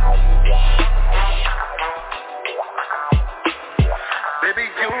 Baby,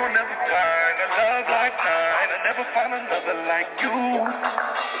 you'll never find a love like mine. I'll never find another like you.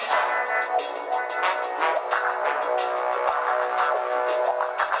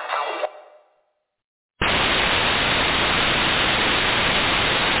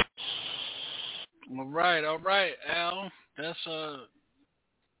 All right, Al. That's what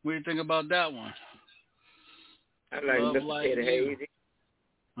do you think about that one? I like Love Mr. Like Eddie You. Hazy.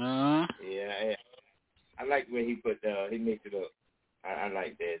 Yeah. I like where he put he mixed it up. I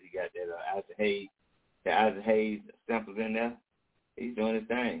like that. He got that Isaac Hayes samples in there. He's doing his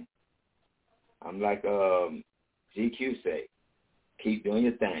thing. I'm like GQ say, keep doing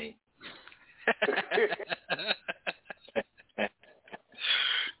your thing.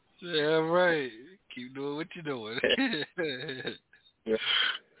 Yeah, right. Keep doing what you're doing. Yeah.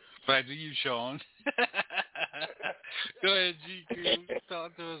 Back to you, Sean. Go ahead, GQ.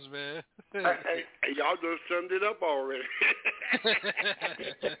 Talk to us, man. Hey, y'all just summed it up already.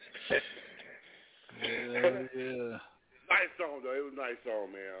 Yeah. Nice song, though. It was a nice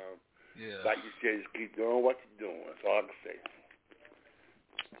song, man. Yeah. Like you said, just keep doing what you're doing. That's all I can say.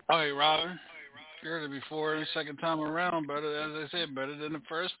 All right, Robin. You heard it before, the second time around, better, as I said, better than the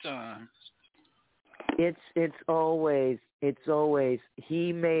first time. It's always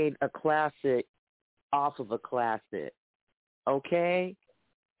he made a classic off of a classic. Okay?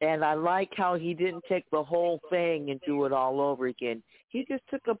 And I like how he didn't take the whole thing and do it all over again. He just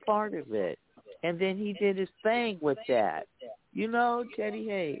took a part of it. And then he did his thing with that. You know, Teddy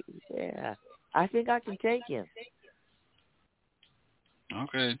Hayes. Yeah. I think I can take him.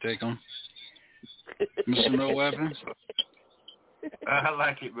 Okay, take him. Mr. No Weapons? I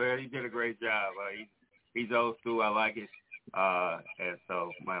like it, man. He did a great job. He's old school. I like it. And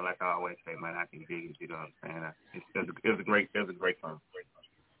so, man, like I always say, man, I can dig it. You know what I'm saying? It was a great song.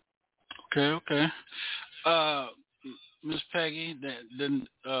 Okay. Miss Peggy,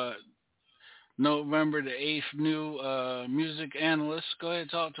 November the 8th, new music analyst. Go ahead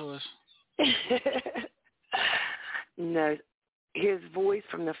and talk to us. No, his voice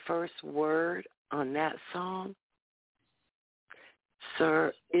from the first word on that song,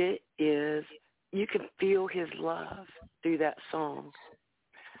 sir, it is, you can feel his love through that song.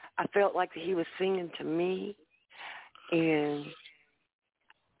 I felt like he was singing to me, and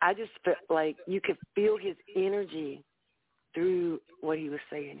I just felt like you could feel his energy through what he was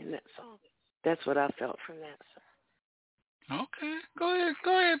saying in that song. That's what I felt from that song. Okay, go ahead.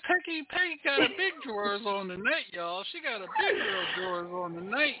 Peggy got a big drawers on tonight, y'all. She got a big girl drawers on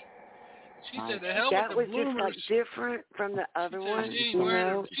tonight. She said the hell that with the was bloomers. just like different from the other one.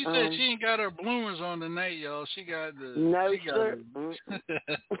 She said she ain't got her bloomers on tonight, y'all. She got the sir.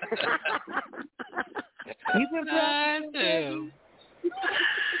 You been damn.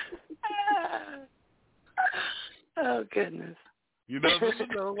 Oh goodness. You know, Mr.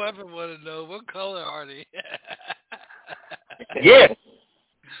 No Weapon want to know what color are they? Yes.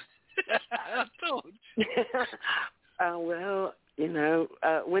 I told you. Well, you know,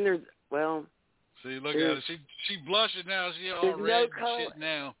 when there's see, look at her. She blushing now. She all red and shit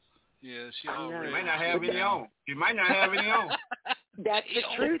now. Yeah, she all red. She might not have any on. That's the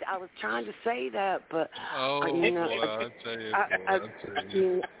truth. I was trying to say that, but I'll tell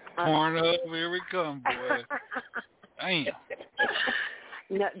you. Porn up, here we come, boy. Damn.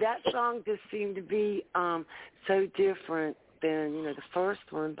 No, that song just seemed to be so different than the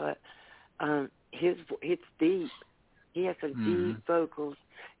first one, but it's deep. He has some deep vocals,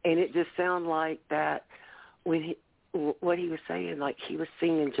 and it just sounded like that when what he was saying, like he was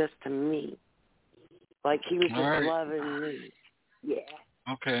singing just to me, like he was just loving me.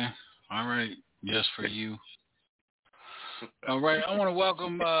 Yeah. Okay. All right. Just for you. All right. I want to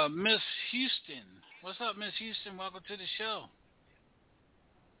welcome Miss Houston. What's up, Miss Houston? Welcome to the show.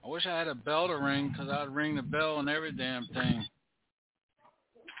 I wish I had a bell to ring because I'd ring the bell and every damn thing.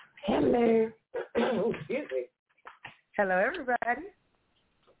 Hello. Excuse me. Hello, everybody.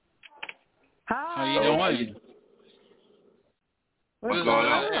 Hi. How you doing? What's going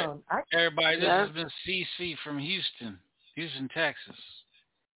on? Everybody, this is Miss CC from Houston, Texas.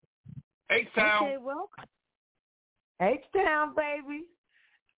 H-Town. Okay, welcome. H-Town, baby.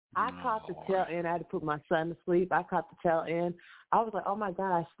 I caught the tail end. I had to put my son to sleep. I caught the tail end. I was like, oh, my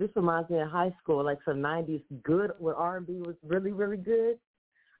gosh, this reminds me of high school, like some 90s good where R&B was really, really good.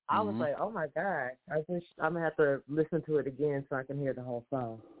 I was like, oh, my God. I'm going to have to listen to it again so I can hear the whole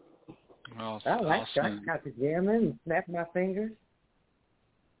song. Well, I like that. I got the jamming and snapping my fingers.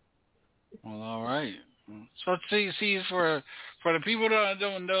 Well, all right. So, see, for the people that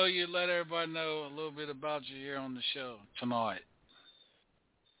don't know you, let everybody know a little bit about you here on the show tonight.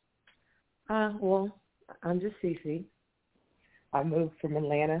 Well, I'm just Cece. I moved from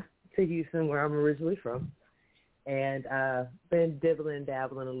Atlanta to Houston, where I'm originally from, and been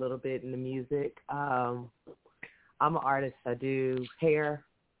dabbling a little bit in the music. I'm an artist. I do hair,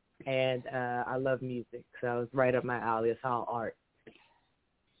 and I love music, so it's right up my alley. It's all art.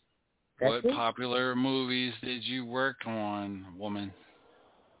 What popular movies did you work on, woman?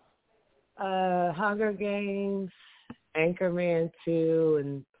 Hunger Games, Anchorman 2,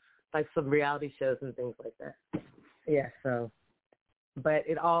 and like some reality shows and things like that. Yeah, so, but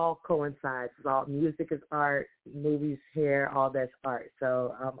it all coincides. It's all music is art, movies, hair, all that's art.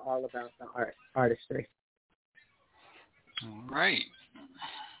 So I'm all about the artistry. All right.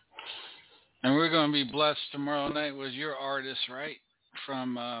 And we're going to be blessed tomorrow night with your artist, right?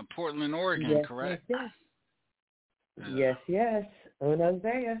 From Portland, Oregon, yes, correct? Yes. Uno's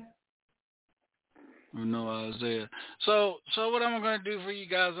there. We know Isaiah. So what I'm gonna do for you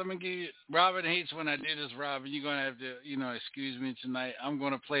guys, I'm gonna give you. Robin hates when I do this. Robin, you're gonna have to, excuse me tonight. I'm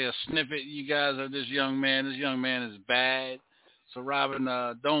gonna play a snippet, you guys, of this young man. This young man is bad. So Robin,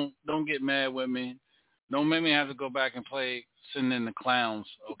 don't get mad with me. Don't make me have to go back and play Send in the Clowns.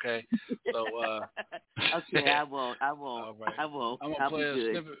 Okay. So okay, I won't. All right. I won't. I'm gonna play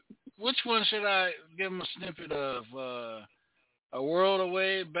a snippet. Which one should I give him a snippet of? A World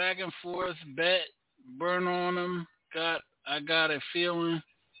Away, Back and Forth, Bet, Burn on Them, I Got a Feeling.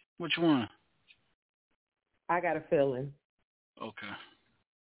 Which one? I Got a Feeling. Okay.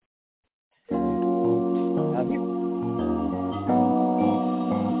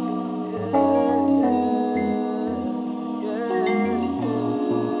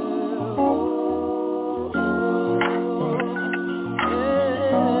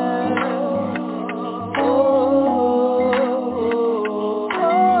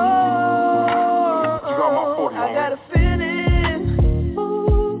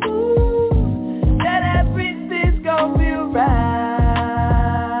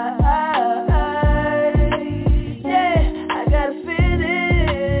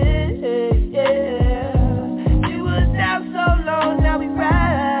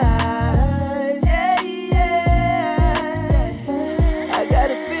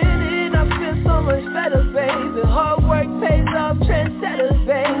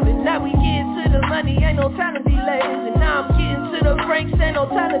 Ain't no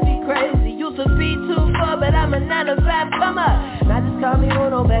time to be crazy. Used to be too far, but I'm a 9-to-5 bummer. Now just call me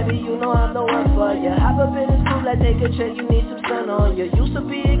Uno, baby. You know I'm the one for ya. Hop up in the school, I take a check. You need some sun on ya. Used to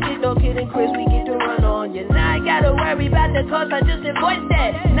be a kid, no kid and Chris, we get to run on ya. Now I gotta worry about the cost. I just invoiced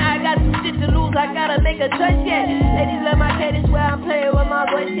that. Now I got some shit to lose. I gotta make a choice yet. Ladies love my cadence where I'm playing with my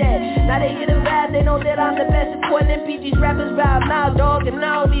voice yet. Now they hear the vibe, they know that I'm the best at pointing PG's rappers vibe now, dog, and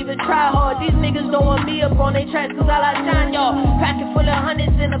I don't even try hard. These niggas don't want me up on they tracks, cause all I shine, y'all. Packet full of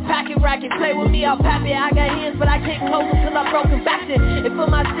hundreds in a pocket rocket. Play with me, I'll pop it. I got hands, but I can't close them cause I'm broken backed in. And for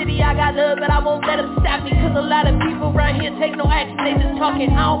my city, I got love, but I won't let them stop me. Cause a lot of people around here take no action, they just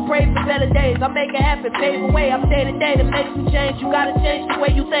talking. I don't pray for better days, I make it happen, pave the way. I'm day to day to make some change. You gotta change the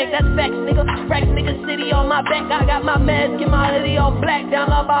way you think, that's facts, nigga. Rack nigga city on my back, I got my mask and my hoodie all black. Down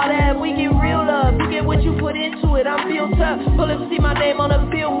love all that, we get real love. You get what you put into it, I'm built up. Bullets see my name on a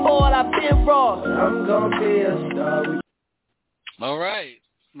billboard, I've been raw. I'm gonna be a star. All right,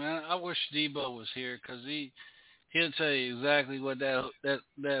 man. I wish Debo was here because he'll tell you exactly what that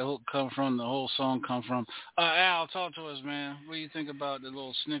hook come from, the whole song come from. Al, talk to us, man. What do you think about the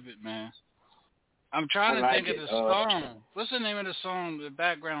little snippet, man? I'm trying to think of the song. What's the name of the song, the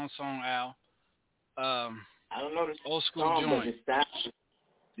background song, Al? I don't know the Old School song, Joint. but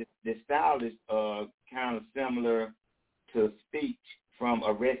the style is kind of similar to Speech from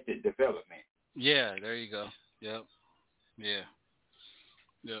Arrested Development. Yeah, there you go. Yep. Yeah.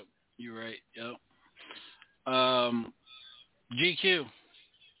 Yep. You're right. Yep. GQ.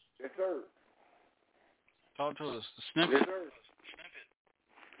 Yes, sir. Talk to us. The snippet. Yes, sir.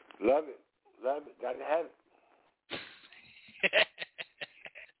 Love it. Love it. Got to have it.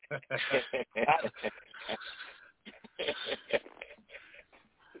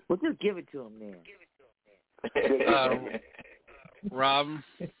 Well, just give it to him, man. Rob.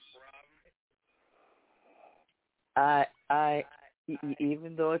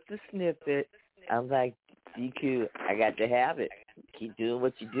 Even though it's a snippet, I'm like, GQ, I got to have it. Keep doing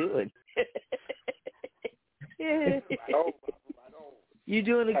what you're doing. You're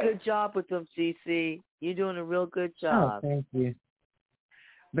doing a good job with them, CC. You're doing a real good job. Oh, thank you.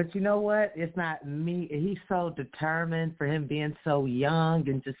 But you know what? It's not me. He's so determined for him being so young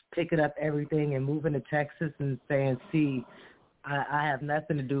and just picking up everything and moving to Texas and saying, see, I have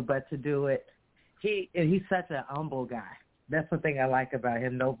nothing to do but to do it. He's such an humble guy. That's one thing I like about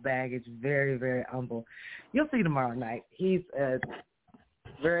him. No baggage, very, very humble. You'll see tomorrow night. He's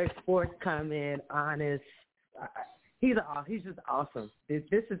very forthcoming, honest. He's just awesome. This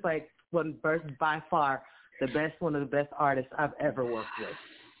is like by far one of the best artists I've ever worked with.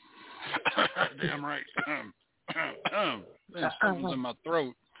 Damn right. Something's in my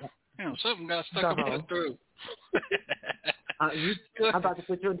throat. Damn, something got stuck in my throat. I'm about to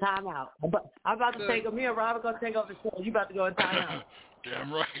put you in timeout. I'm about to take me and Robert going to take over the show. You about to go in timeout.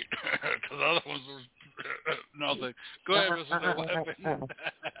 Damn right. Because the other ones was nothing. Go ahead, Mr. No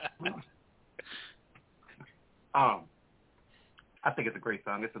Weapon. I think it's a great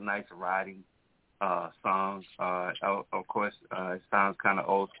song. It's a nice riding song. Of course, it sounds kind of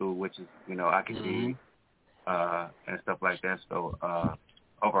old school, which is, I can dig and stuff like that. So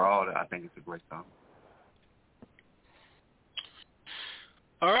overall, I think it's a great song.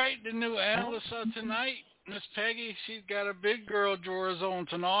 All right, the new analyst of tonight, Miss Peggy, she's got her big girl drawers on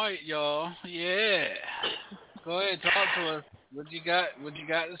tonight, y'all. Yeah. Go ahead, talk to her. What you got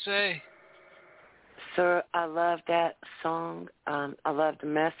to say? Sir, I love that song. I love the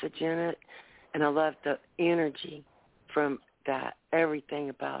message in it, and I love the energy from that, everything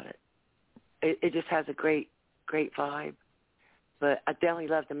about it. It just has a great vibe. But I definitely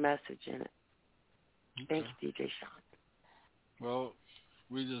love the message in it. Okay. Thank you, DJ Sean. Well,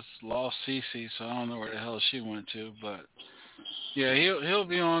 we just lost Cece, so I don't know where the hell she went to. But, yeah, he'll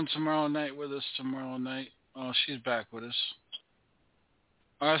be on tomorrow night with us tomorrow night. Oh, she's back with us.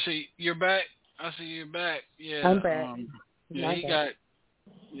 Oh, I see you're back. Yeah, I'm back.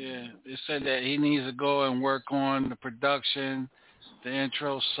 It said that he needs to go and work on the production. The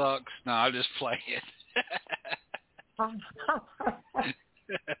intro sucks. No, I'll just play it.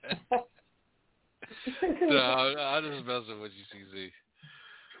 No, I'm just messing with you, CZ.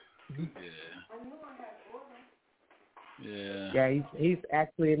 Yeah. Yeah, he's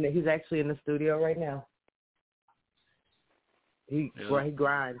actually in the studio right now. He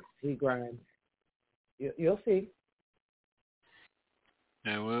grinds. You'll see.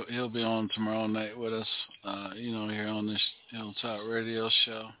 Yeah, he'll be on tomorrow night with us, here on this Hilltop radio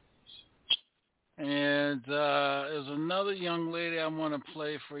show. And there's another young lady I want to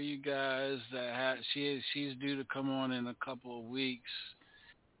play for you guys that she's due to come on in a couple of weeks.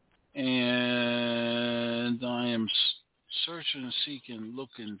 And I am searching, seeking,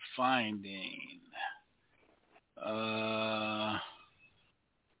 looking, finding.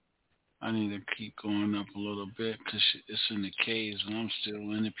 I need to keep going up a little bit because it's in the K's and I'm still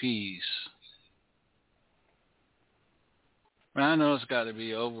in the P's. But I know it's got to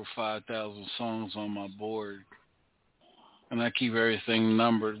be over 5,000 songs on my board. And I keep everything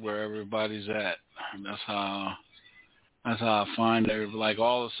numbered where everybody's at. That's how I find it. Like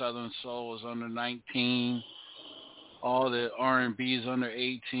all the Southern Soul is under 19. All the R&B is under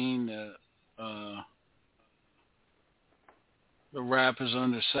 18. The rap is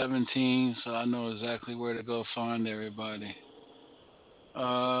under 17, so I know exactly where to go find everybody.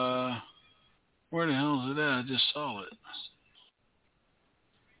 Where the hell is it at? I just saw it.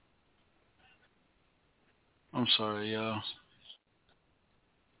 I'm sorry, y'all.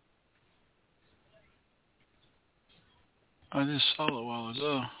 I just saw it a while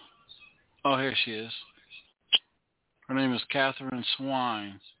ago. Oh, here she is. Her name is Catherine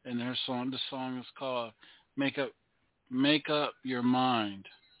Swine, and the song is called Make Up Your Mind.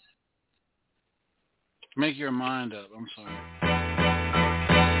 Make your mind up. I'm sorry.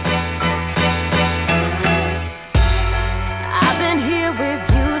 I've been here with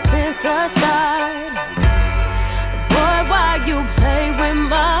you since the start. Boy, why you play with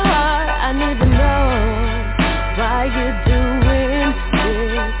my heart? I need to know why you're doing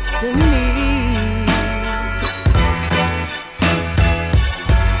this to me.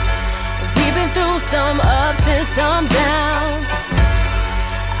 We've been through some ups and some downs.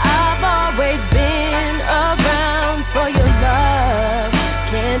 I've always been around for your love.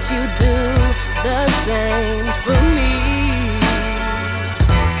 Can't you do the same for me?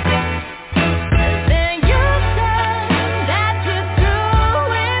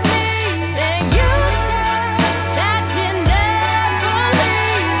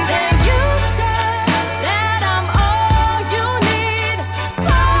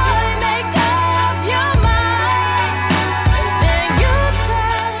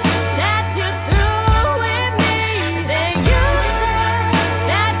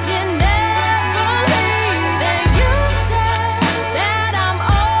 That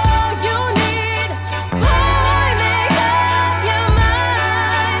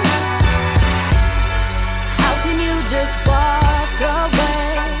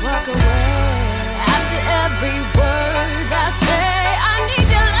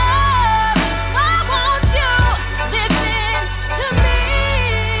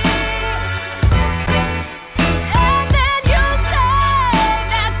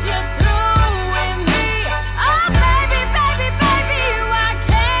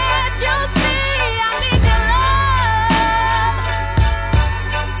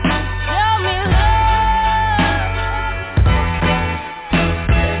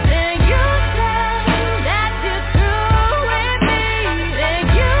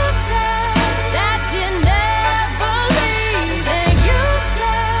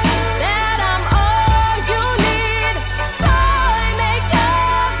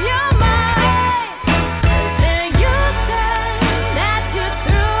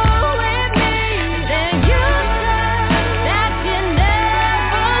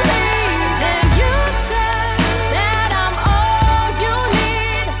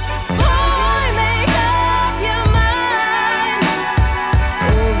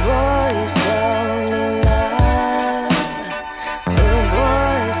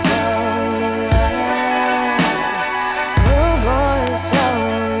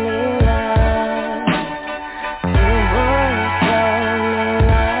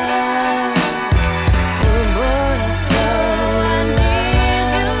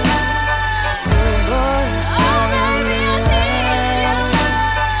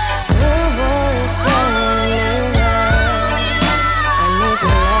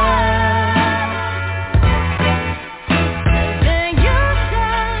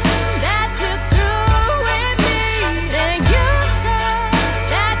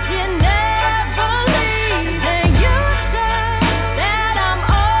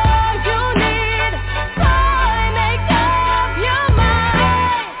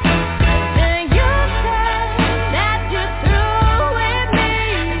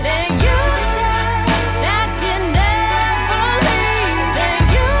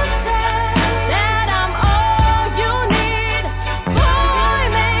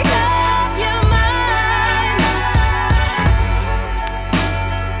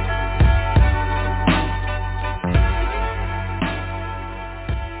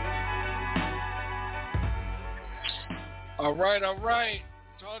right.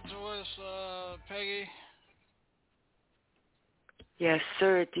 Talk to us, Peggy. Yes,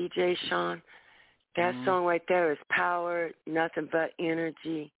 sir, DJ Sean. That song right there is power, nothing but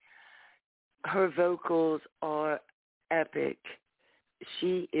energy. Her vocals are epic.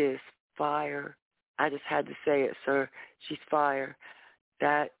 She is fire. I just had to say it, sir. She's fire.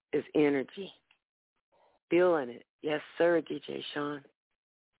 That is energy. Feeling it. Yes, sir, DJ Sean.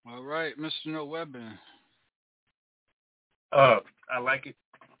 All right, Mr. No Weapon. I like it.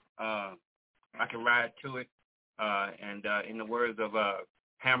 I can ride to it. And in the words of a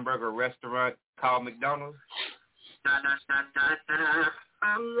hamburger restaurant called McDonald's,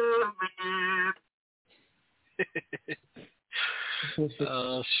 I love it.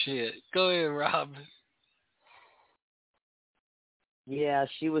 Oh, shit. Go ahead, Rob. Yeah,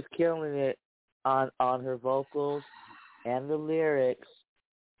 she was killing it on her vocals and the lyrics.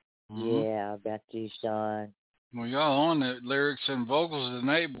 Yeah, back to you, Sean. Well, y'all on the lyrics and vocals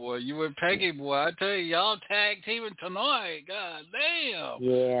tonight, boy. You and Peggy, boy. I tell you, y'all tag teaming tonight. God damn.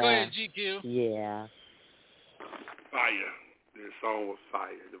 Yeah. Go ahead, GQ. Yeah. Fire. The song was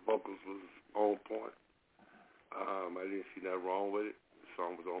fire. The vocals was on point. I didn't see nothing wrong with it. The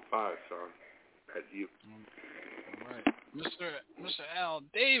song was on fire, Sean. That's you. All right. Mr. Al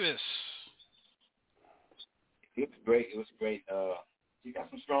Davis. It was great. She got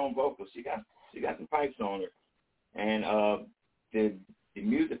some strong vocals. She got some pipes on her. And the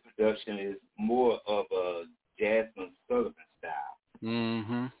music production is more of a Jasmine Sullivan style.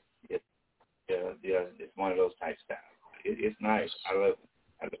 Mm-hmm. It's one of those type styles. It's nice. I love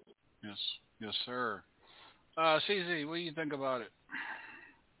it. Yes, sir. CZ, what do you think about it?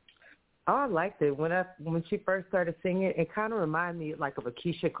 Oh, I liked it. When she first started singing, it kind of reminded me like of a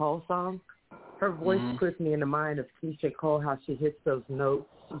Keisha Cole song. Her voice puts me in the mind of Keisha Cole, how she hits those notes.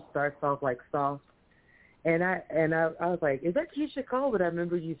 She starts off like soft. And I was like, is that Keisha Cole? But I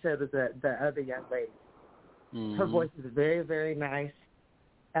remember you said it was the other young lady. Mm-hmm. Her voice is very, very nice.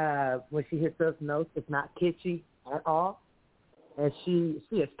 When she hits those notes, it's not kitschy at all. And she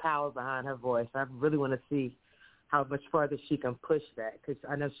has power behind her voice. I really want to see how much farther she can push that, because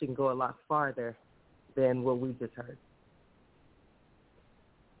I know she can go a lot farther than what we just heard.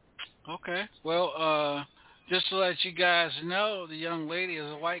 Okay. Well, just to let you guys know, the young lady is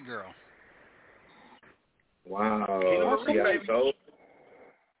a white girl. Wow. She got soul.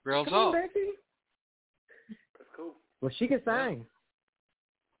 Real Come talk. on, baby. That's cool. Well, she can sing.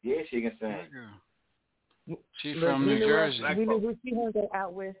 Yeah, she can sing. She's from New Jersey. We knew who she hung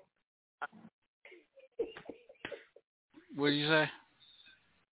out with. What did you say?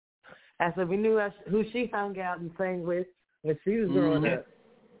 I said we knew who she hung out and sang with when she was growing up.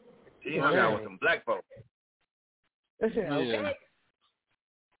 She hung out with some black folks. Okay. Yeah.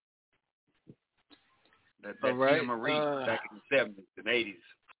 That's right. Tina Marie back in the 70s and 80s.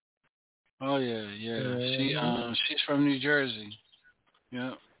 Oh yeah. She's from New Jersey.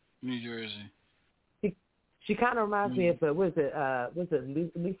 Yep, New Jersey. She kind of reminds me of was it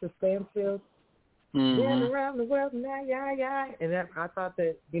Lisa Stansfield? Mm-hmm. Going around the world now, yeah. And I thought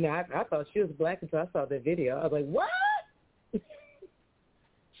that I thought she was black until I saw that video. I was like, what?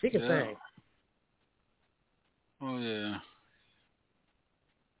 She can sing. Oh yeah.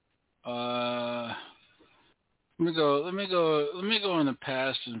 Let me go in the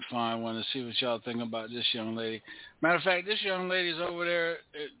past and find one to see what y'all think about this young lady. Matter of fact, this young lady's over there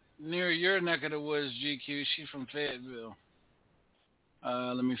near your neck of the woods, GQ. She's from Fayetteville.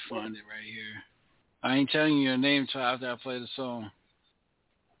 Let me find it right here. I ain't telling you your name till after I play the song.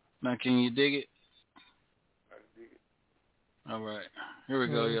 Now, can you dig it? I dig it. All right. Here we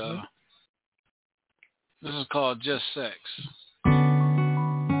go, y'all. This is called Just Sex.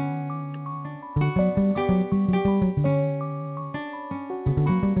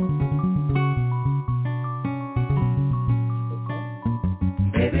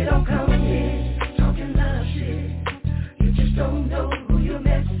 Baby, don't come here talking loud shit. You just don't know who you're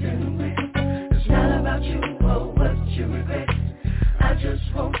messing with. It's not about you or what you regret. I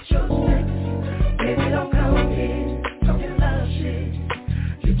just want your sex. Baby, don't come here talking loud shit.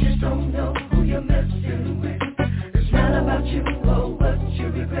 You just don't know who you're messing with. It's not about you or what you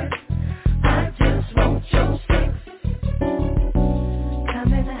regret. I just want your sex.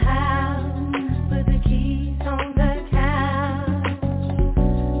 Come in the house, put the keys on the couch.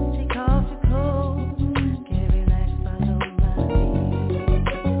 Take off your clothes, get relaxed, follow my lead.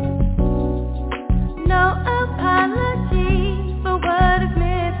 No apology for what is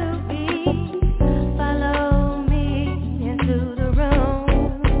meant to be. Follow me into the room.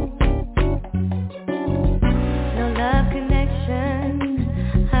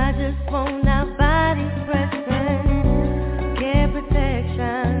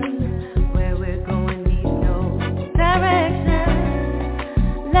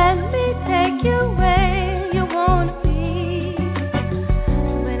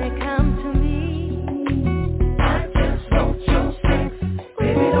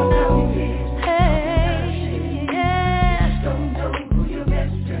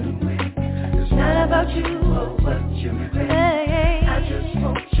 Hey, I just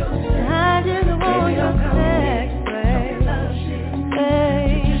want your sex. I just want your sex, babe.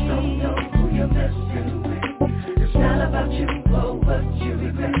 Hey, you just don't know who you're messing with. It's not about you or what you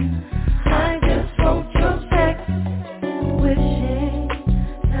regret. I just want your sex. Wishing,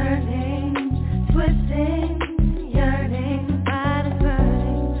 turning, twisting, yearning, body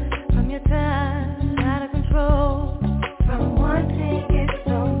burning from your touch, out of control, from wanting it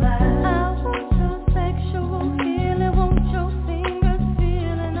so bad. I want your sexual healing, want your fingers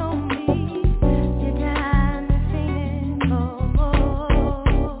feeling on me. You got me singing,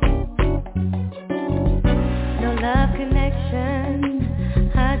 oh. No love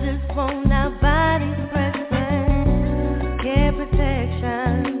connection, I just want our bodies present. Get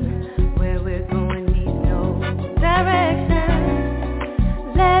protection, where we're going needs no direction.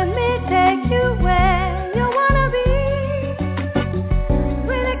 Let me take you where you wanna be.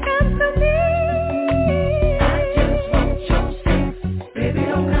 When it comes to me, I just want your sex. Baby,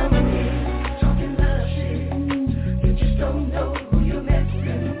 don't come here talking love shit. You just don't know who you're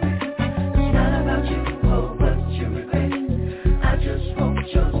messing with. It's not about you or what you regret. I just want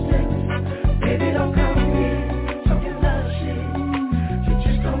your sex. Baby, don't come here talking love shit. You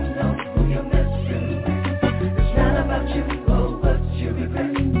just don't know who you're messing with. It's not about you or what you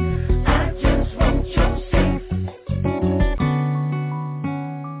regret. I just want your sex.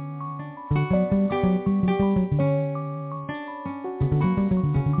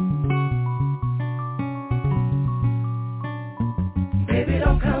 Baby,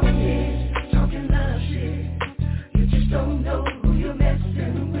 don't come here talking love shit. You just don't know who you're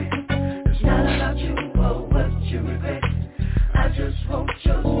messing with. It's not about you or what you regret. I just want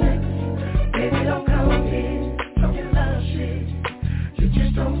your sex. Baby, don't come here talking love shit. You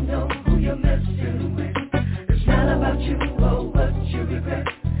just don't know who you're messing with. It's not about you or what you regret.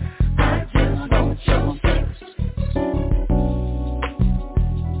 I just want your sex.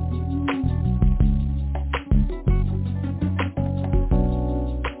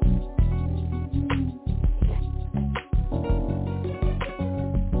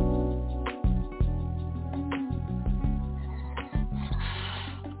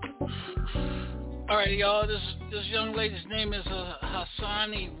 All right, y'all. This young lady's name is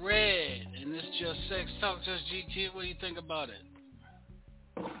Hassani Red, and this just sex talk. Just GT. What do you think about it?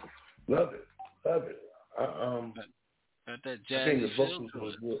 Love it. Got that I jazzy think the feel vocals to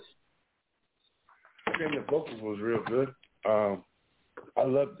was it. good. I think the vocals was real good. I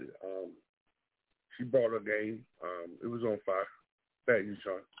loved it. She brought her game. It was on fire. Thank you,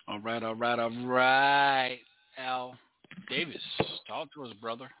 Sean. All right. Al Davis, talk to us,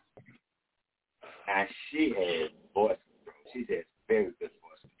 brother. And she had voice control. She has very good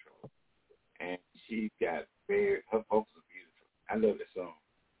voice control. And she got her vocals are beautiful. I love the song.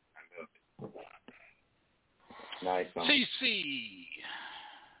 I love it. Nice song. CC.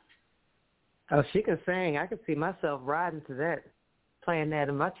 Oh, she can sing. I could see myself riding to that, playing that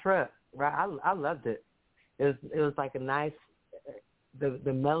in my truck. I loved it. It was like a nice.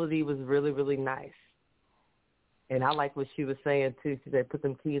 The melody was really, really nice. And I like what she was saying too. She said, "Put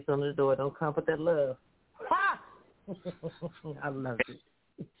them keys on the door. Don't come with that love." Ha! I loved it.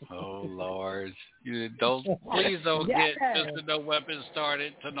 Oh Lord, please don't Yes. get Mr. No Weapon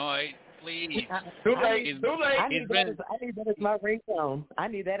started tonight, please. Too late. I need that as my ringtone. I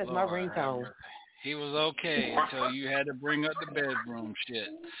need that as my ringtone. He was okay until you had to bring up the bedroom shit.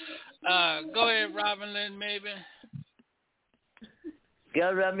 Go ahead, Robin Lynn, maybe.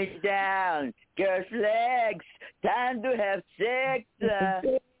 Go rub me down, girl's legs. Time to have sex.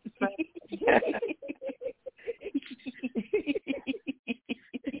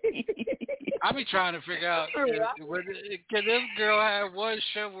 I be trying to figure out can this girl have one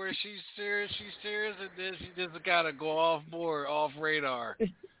show where she's serious, and then she just gotta go off board, off radar.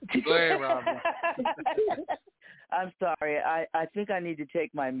 Go ahead, Robin. I'm sorry. I think I need to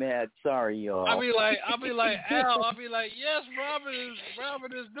take my meds. Sorry, y'all. I'll be like, Al. I'll be like, yes, Robin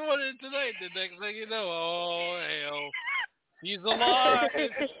is doing it tonight. The next thing you know, oh hell, he's alive.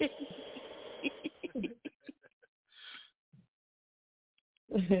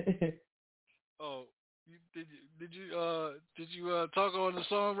 Oh, did you talk on the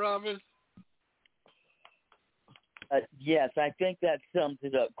song, Robin? Yes, I think that sums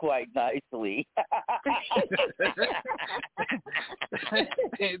it up quite nicely.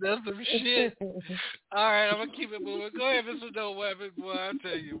 Hey, that's some shit. All right, I'm gonna keep it moving. Go ahead, Mr. No Weapon, boy. I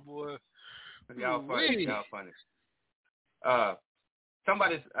tell you, boy. Y'all funny.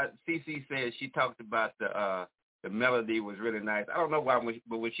 Somebody, CC said she talked about the melody was really nice. I don't know why,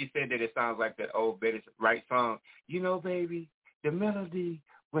 but when she said that, it sounds like that old Betty Wright song. You know, baby, the melody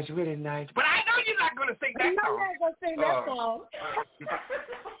was really nice. But I know you're not going to sing that song. I'm not going to sing that song.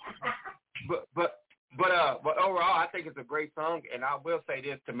 But overall, I think it's a great song, and I will say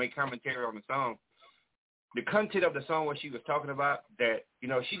this to make commentary on the song. The content of the song, what she was talking about, that, you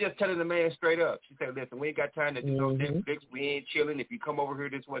know, she just telling the man straight up. She said, listen, we ain't got time to do no Netflix. We ain't chilling. If you come over here,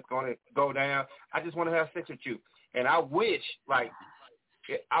 this is what's going to go down. I just want to have sex with you. And I wish, like,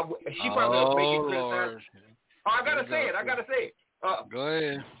 she probably get criticized. Oh, I got to say it. Go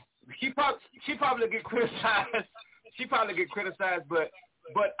ahead. She probably get criticized.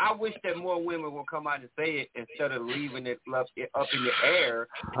 But I wish that more women will come out and say it instead of leaving it up in the air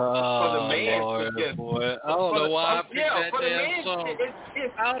for the man to just. Boy. I don't know why I picked that damn song.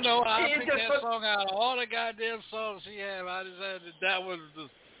 I don't know why I picked that song out of all the goddamn songs she had. I decided that was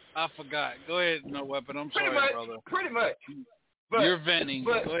just, I forgot. Go ahead, No Weapon. I'm sorry, brother. Pretty much. But, you're venting.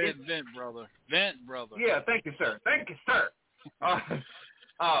 Go ahead, vent, brother. Vent, brother. Yeah, thank you, sir.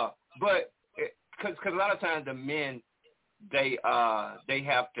 But because a lot of times the men, they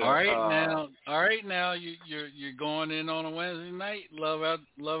have to. All right, now you're going in on a Wednesday night love and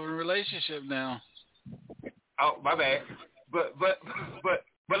relationship now. Oh, my bad. But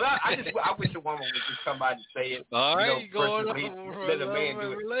I wish a woman would just come out and say it. All right, you going on let a man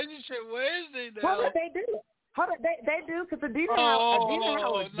do it. Relationship Wednesday now. What would they do? They do, because Adina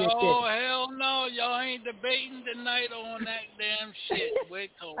Howard did no, hell no. Y'all ain't debating tonight on that damn shit. Wait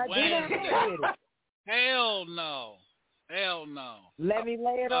till Wednesday. Hell no. Let me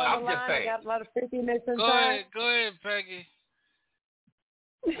lay it on the line. I got a lot of freakiness inside. Go ahead, Peggy.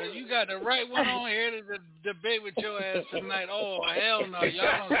 You got the right one on here to debate with your ass tonight. Oh, hell no.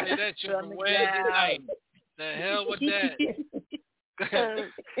 Y'all gonna say that shit for Wednesday night. The hell with that.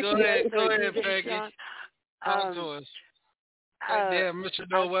 Go ahead, Peggy. Talk to us. Damn, Mr.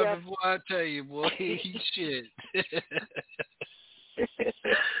 No Weapon, before I tell you, boy, shit.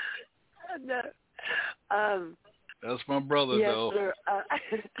 No. That's my brother, though. Sir.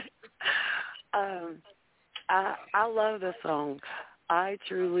 I love the song. I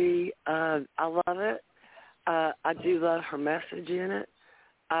truly, I love it. I do love her message in it.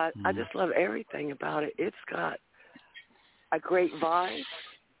 I just love everything about it. It's got a great vibe.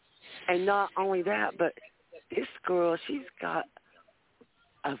 And not only that, but this girl, she's got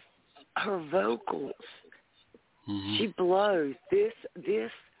her vocals. She blows. This,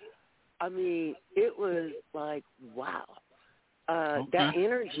 I mean, it was like, wow. That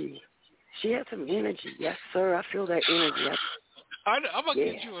energy. She had some energy. Yes, sir. I feel that energy. I'm going to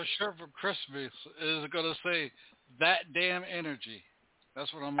get you a shirt for Christmas. It's going to say, that damn energy.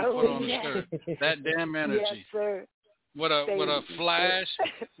 That's what I'm going to put on the shirt. That damn energy. Yes, sir. With a flash,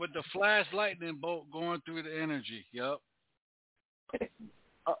 with the flash lightning bolt going through the energy. Yep.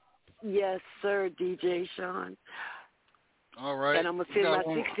 Yes, sir, DJ Sean. All right. And I'm gonna send my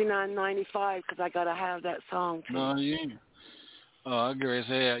 $69.95 because I gotta have that song too. No, you ain't. Oh, I agree.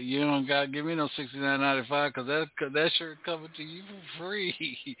 Say you don't gotta give me no $69.95 because that shirt coming to you for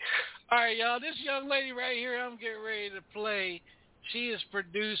free. All right, y'all. This young lady right here, I'm getting ready to play. She is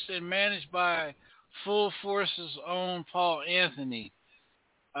produced and managed by Full Force's own Paul Anthony.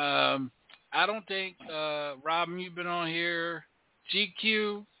 I don't think, Robin, you've been on here.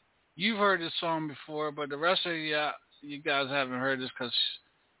 GQ, you've heard this song before, but the rest of you guys haven't heard this because,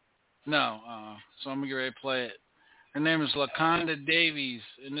 so I'm going to get ready to play it. Her name is LaConda Davies,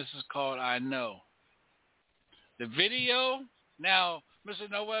 and this is called I Know. The video, now, Mr.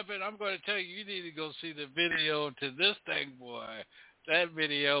 No Weapon, I'm going to tell you, you need to go see the video to this thing, boy. That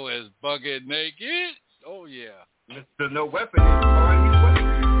video is bucket naked. Oh, yeah. Mr. No Weapon is on his way.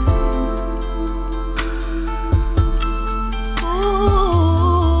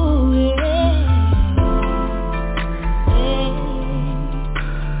 Ooh, yeah.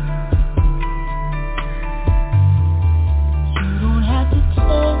 You don't have to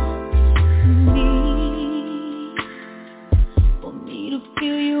talk to me for me to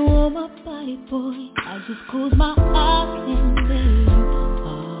feel you on my body, boy. I just close my eyes and there you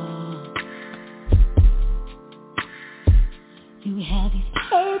are. You have these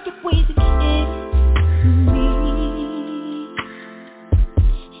perfect ways to kiss me.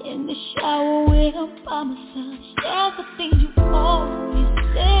 In the shower when I'm by myself, there's the things you always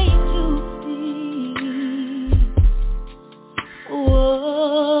say to me.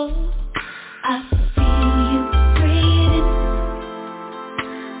 Whoa, I feel you breathing.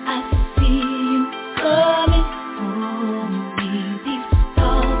 I see you coming for me. These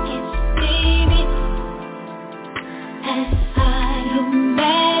thoughts baby, as I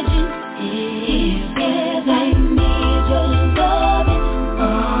imagine it. Yes, I need your loving.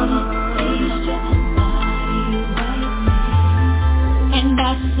 All the taste your body right now. And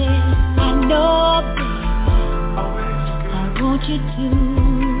I said, I know, baby, I want you to.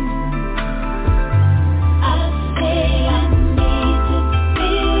 I say I need to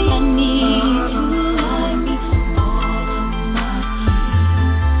feel you, I need to lie me all of my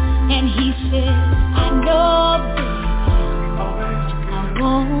feet. And he said, I know, baby, I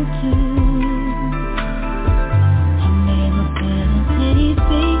want to. I've never felt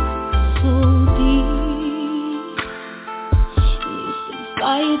anything so deep. Listen,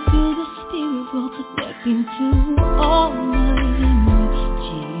 fire through the spirit world, connecting to all my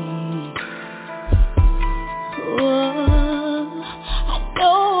energy. Oh, I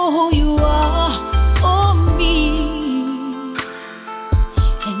know who you are for me,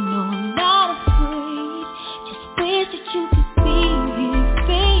 and no, I'm not afraid. Just wish that you could be here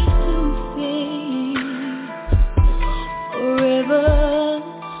face to face forever.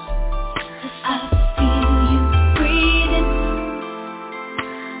 'Cause I feel you breathing,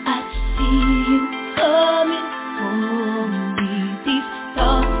 I see you coming for me. These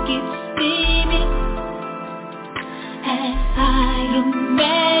thoughts keep spinning as I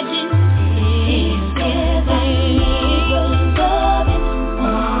imagine if ever your loving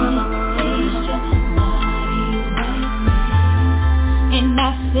wanna taste your body right now. And I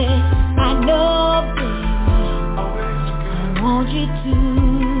said, I know, baby, I want you to.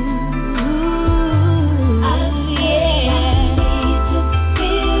 I said, I need to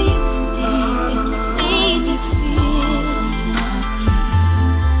feel you deep inside me, feel my feet.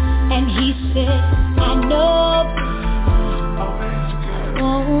 And he said, I know, baby, I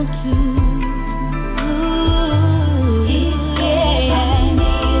want to. He said, I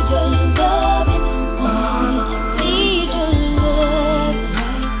need your loving, need your love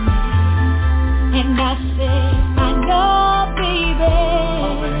right now. And I said, I know, baby.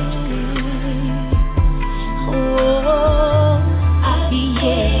 Oh, I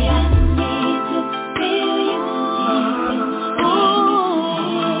said, I need to feel you deep inside.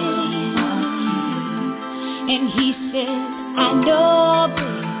 And he said, I know,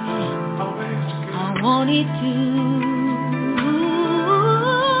 baby, I wanted to.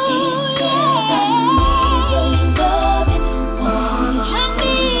 He said, I need your loving, I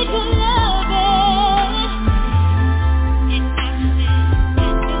need your loving. And I said,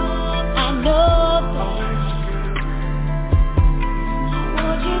 I know, baby, I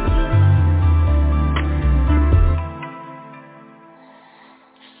want you to.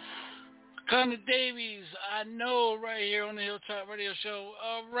 Connor Davies, I know, right here on the Hilltop Radio Show.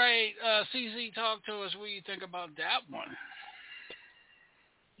 All right, CZ, talk to us. What do you think about that one?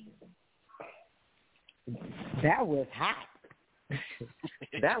 That was hot.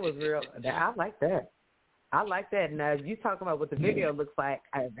 That was real. I like that. I like that. Now, you talking about what the video looks like.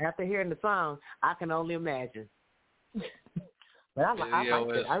 After hearing the song, I can only imagine. But I like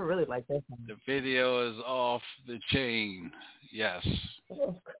it. I really like that song. The video is off the chain. Yes.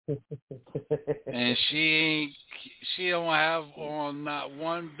 And she don't have on not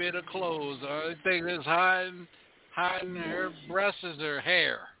one bit of clothes. The only thing that's hiding her breasts is her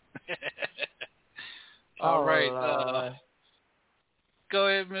hair. All right. Go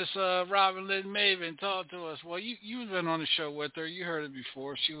ahead, Miss Robin Lynn Maven. Talk to us. Well, you've been on the show with her. You heard it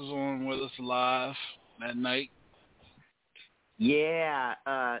before. She was on with us live that night. Yeah,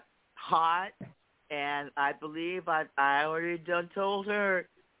 hot. And I believe I already done told her,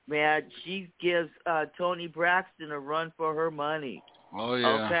 man, she gives Tony Braxton a run for her money. Oh,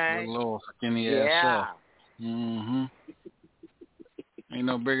 yeah. Okay? A little skinny ass up. Mm-hmm. Ain't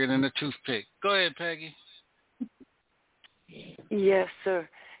no bigger than a toothpick. Go ahead, Peggy. Yes, sir.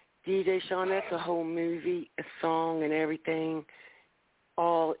 DJ Sean, that's a whole movie, a song, and everything,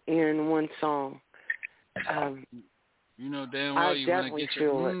 all in one song. You know damn well you want to get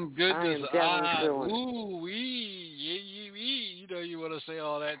your goodness. Ooh, wee. You know you want to say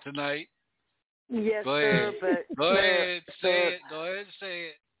all that tonight. Yes, Go sir. ahead. But Go ahead, say it. Go ahead and say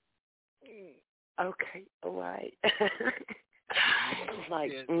it. Okay, all right. It's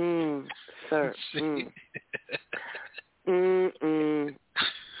like, sir.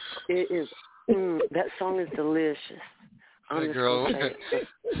 It is. That song is delicious. I'm just girl. gonna say it.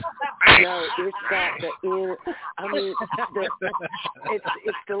 No, it's got the in. I mean,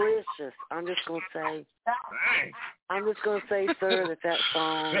 it's delicious. I'm just gonna say, sir, that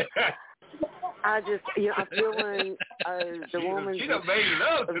song. I'm feeling the woman's She done made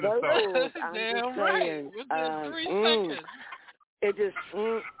love to the song. vocals. I'm just saying. Within 3 seconds. It just.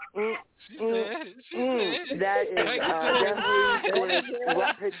 She said. That is definitely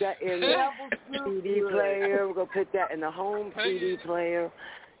we'll put that in the CD player. We're gonna put that in the home CD player.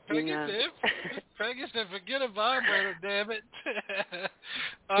 Peggy said, "Forget a vibrator, damn it."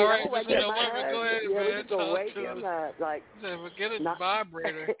 All right, Mr. No Weapon, go ahead, man. We just gonna wake Talk him to us. up, like. Forget it,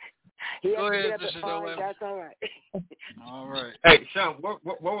 vibrator. He has Go to ahead, get up Mr. at No 5. Weapon. That's all right. All right. Hey, Sean, what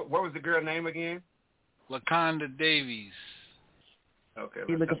was the girl name again? LaConda Davies. Okay.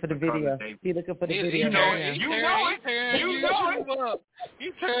 He looking for the video. He looking for the video. You know right it. now. You know it. You know it.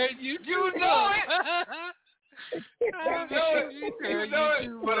 You turned YouTube You know it. You know it.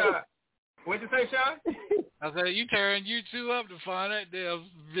 But what'd you say, Sean? I said you turned YouTube up to find that damn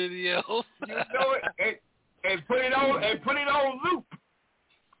video. You know it. And put it on loop.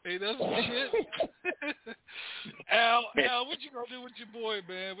 Hey, that's some shit. Al, what you gonna do with your boy,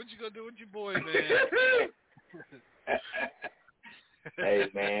 man? Hey,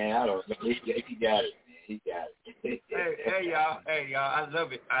 man, I don't know. He got it, man. He got it. Hey, y'all. I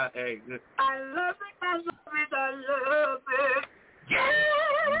love it. I love it. Yeah.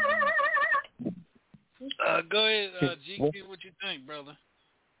 Go ahead, GQ. What you think, brother?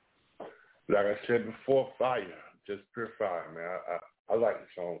 Like I said before, fire. Just pure fire, man. I like the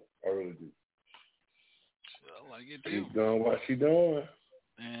song. I really do. I like it too. She's doing what she doing.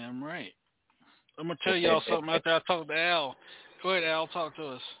 Damn right. I'm going to tell y'all something after I talk to Al. Go ahead, Al. Talk to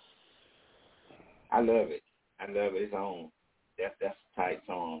us. I love it. It's on. That's a tight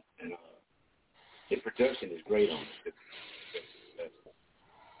song. And the production is great on it.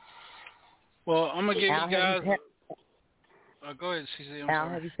 Well, I'm going to give Al, you guys... go ahead, CC. Al,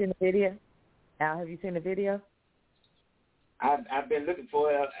 have you seen the video? I've been looking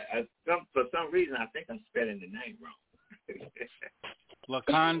for it. For some reason, I think I'm spelling the name wrong.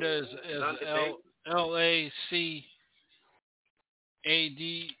 LaConda is L-A-C-A-D.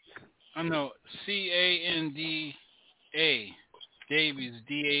 C-A-N-D-A. Davies,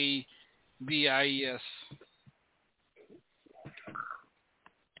 D-A-V-I-E-S.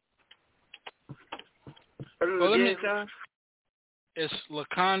 Well, it's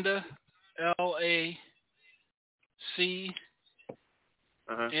LaConda, L-A-C-A-N.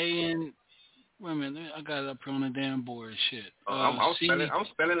 Wait a minute, I got it up here on the damn board. Shit. I'm spelling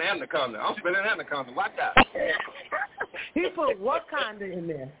anaconda. Watch out. He put Wakanda in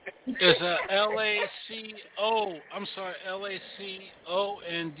there. It's L-A-C-O. I'm sorry, L-A-C-O-N-D-A.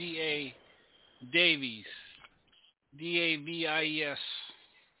 Davies. D-A-V-I-E-S.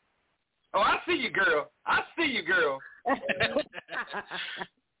 Oh, I see you, girl. I see you, girl.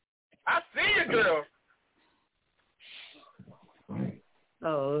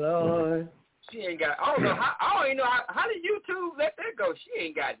 Oh, Lord. She ain't got, I don't even know how did YouTube let that go? She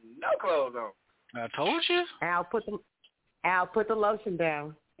ain't got no clothes on. I told you. Al, put the lotion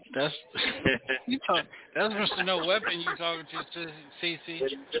down. That's that's Mr. No Weapon you talking to,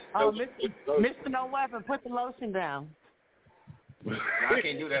 CC. Oh, Mr. No Weapon, put the lotion down. I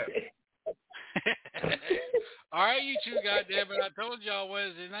can't do that. All right, you two, goddammit. I told y'all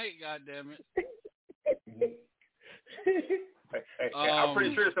Wednesday night, goddammit. Hey, I'm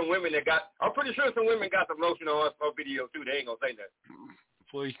pretty sure some women got the lotion on video too. They ain't gonna say that.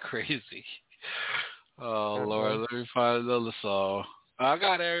 Boy, you crazy. Oh Lord, let me find another song. I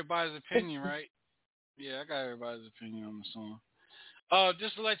got everybody's opinion, right? Yeah, I got everybody's opinion on the song.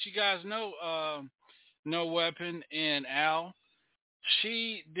 Just to let you guys know, No Weapon and Al,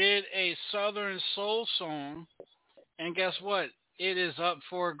 she did a Southern Soul song, and guess what? It is up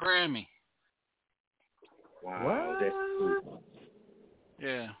for a Grammy. Wow, that's cool.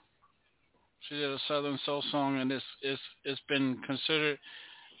 Yeah, she did a Southern Soul song, and it's been considered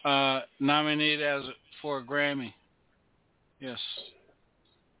nominated for a Grammy. Yes.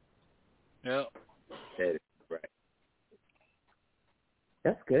 Yep. That is right.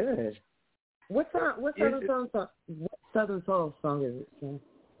 That's good. What Southern Soul song is it?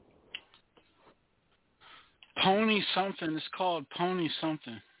 Pony something. It's called Pony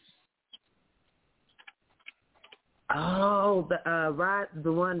something. Oh, Ride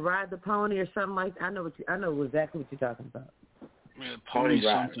the Pony or something like that. I know exactly what you're talking about. Yeah, Pony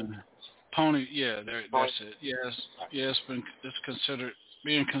something. Pony, yeah, that's it. Yes, it's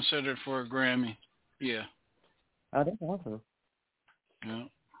being considered for a Grammy. Yeah. Oh, that's awesome. Yeah.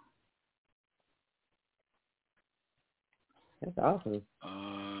 That's awesome.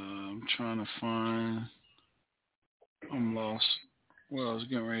 I'm trying to find. I'm lost. What I was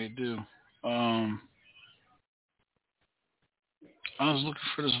getting ready to do. I was looking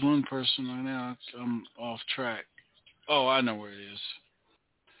for this one person right now. I'm off track. Oh, I know where it is.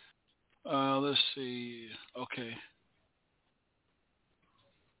 Let's see. Okay.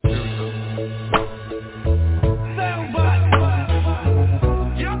 There we go.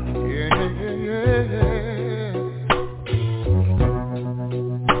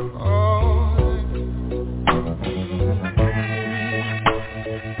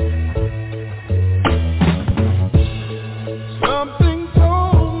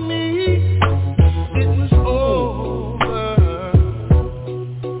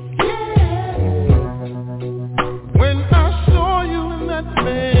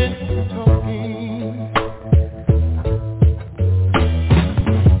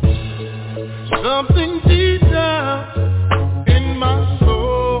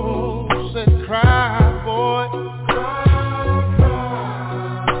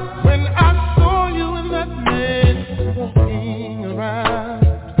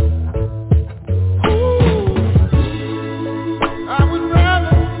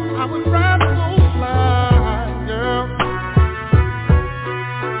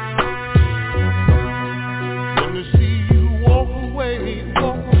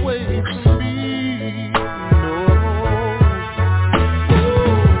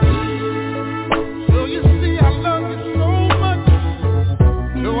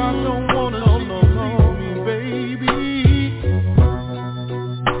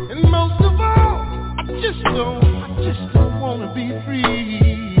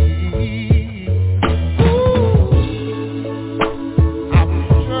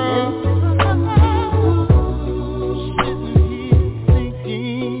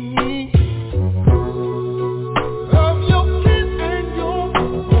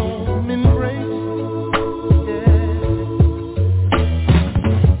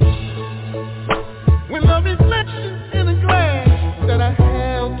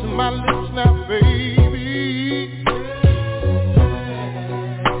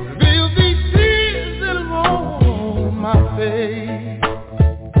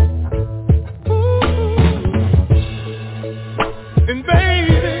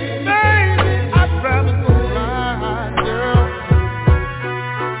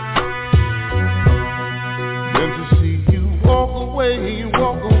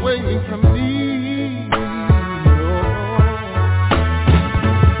 away from me.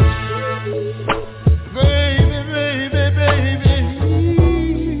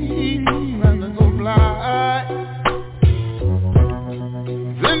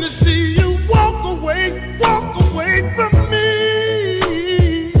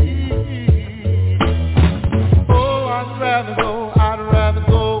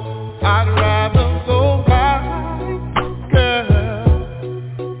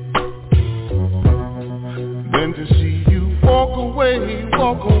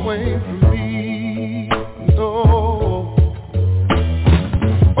 Walk away from me. No.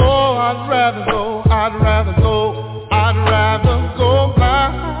 Oh, I'd rather go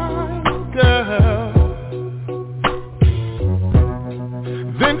blind, girl,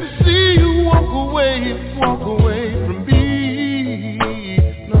 than to see you walk away from me.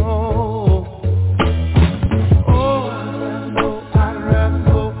 No. Oh, I'd rather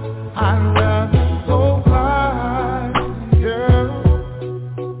go blind, girl.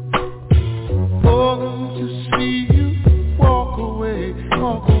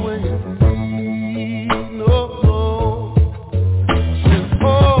 Walk away from me. No, no.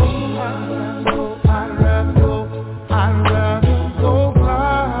 Oh, I'd rather go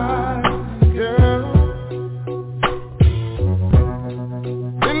blind, girl,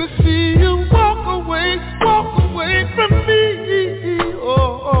 than to see you walk away from me. Oh.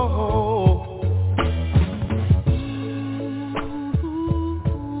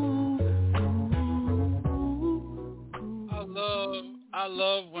 I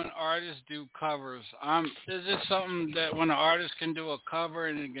love when artists do covers. Is this something that when an artist can do a cover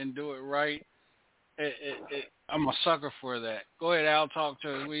and it can do it right, I'm a sucker for that. Go ahead, Al, talk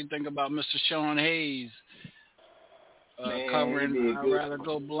to us. What do you think about Mr. Sean Hayes covering I'd Rather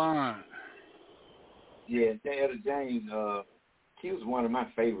Go Blind? Yeah, Etta James, he was one of my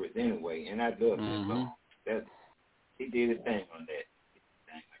favorites anyway, and I love that song. He did his thing on that.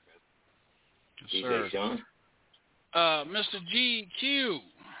 Yes, DJ sir. Sean. Mr. GQ.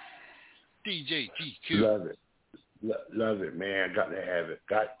 DJ GQ. Love it. Love it, man. Got to have it.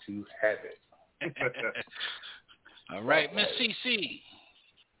 All right, Miss CC.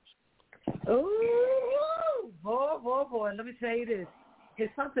 Ooh, boy. Let me tell you this.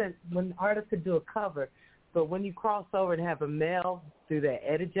 It's something when an artist could do a cover, but when you cross over and have a male do that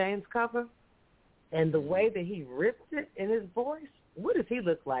Etta James cover, and the way that he rips it in his voice, what does he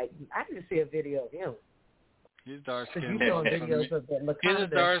look like? I need to see a video of him. He's dark-skinned. He's a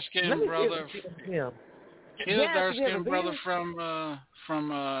dark-skinned brother. He's a dark-skinned brother from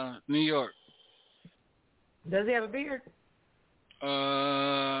New York. Does he have a beard?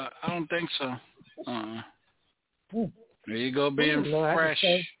 I don't think so. There you go, being fresh.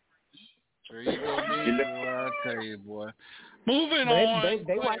 There you go, being boy. I tell you, boy. Moving on.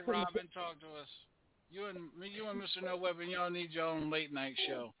 Go ahead, Robin, talk to us. You and Mr. No Weapon, y'all need your own late night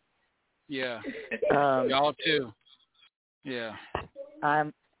show. Yeah. Y'all too. Yeah.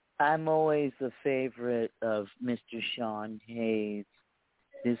 I'm always a favorite of Mr. Sean Hayes.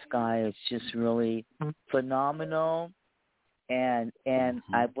 This guy is just really phenomenal, and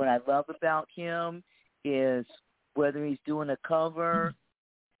what I love about him is whether he's doing a cover,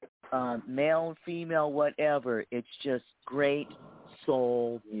 male, female, whatever, it's just great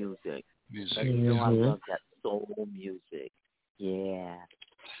soul music. I love that soul music. Yeah.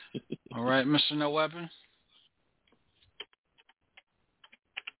 All right, Mr. No Weapon.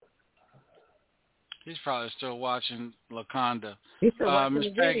 He's probably still watching Laconda. He's still watching Miss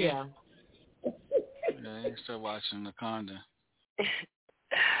the Peggy. video. Yeah, he's still watching Laconda.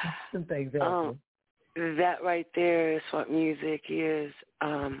 That right there is what music is.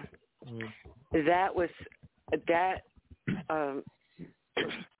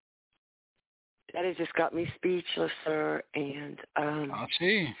 That has just got me speechless, sir. And I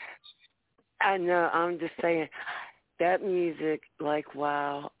see. I know. I'm just saying that music. Like,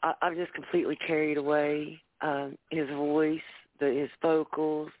 wow! I'm just completely carried away. His voice, his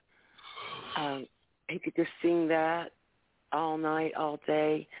vocals. He could just sing that all night, all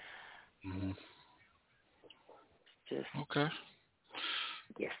day. Mm-hmm. Just okay.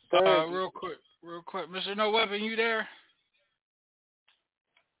 Yes, sir. Real quick, Mr. No Weapon, you there?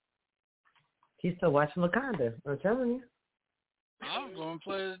 He's still watching Laconda. I'm telling you. I was going to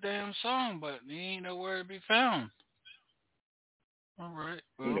play his damn song, but he ain't nowhere to be found. All right.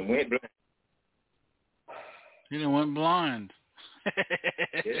 Well, he done went blind.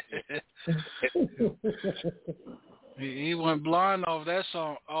 He went blind off that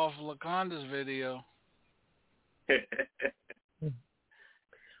song, off Laconda's video.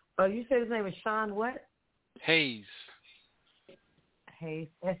 Oh, you said his name is Sean what? Hayes. Hayes.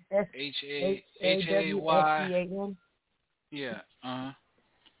 H-A-Y. Yeah.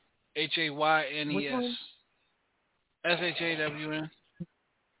 Haynes. SHAWN.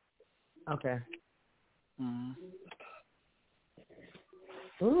 Okay. Mm-hmm.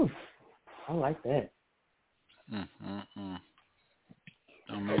 Ooh, I like that.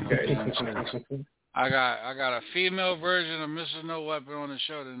 I got a female version of Mr. No Weapon on the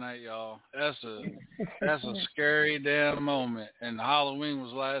show tonight, y'all. That's a scary damn moment. And Halloween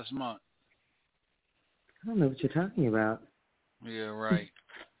was last month. I don't know what you're talking about. Yeah, right.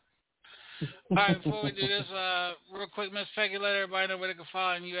 All right, before we do this, real quick, Miss Peggy, let everybody know where they can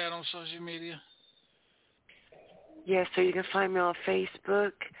find you at on social media. Yeah, so you can find me on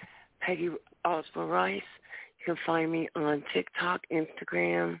Facebook, Peggy Osborne Rice. You can find me on TikTok,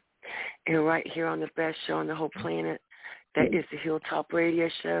 Instagram, and right here on the best show on the whole planet. That is the Hilltop Radio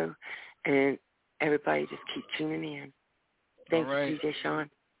Show. And everybody just keep tuning in. Thank you, DJ Sean.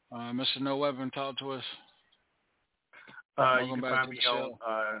 Mr. No Weapon, talk to us. You can find me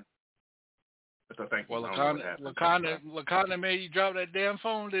on... so thank you. Well, Laconda made you drop that damn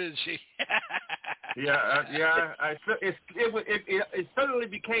phone, didn't she? Yeah. It suddenly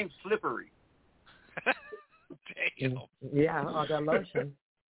became slippery. Damn. Yeah, or that lotion.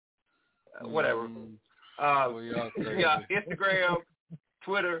 Whatever. Yeah, Instagram,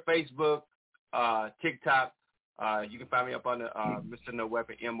 Twitter, Facebook, TikTok. You can find me up on the Mr. No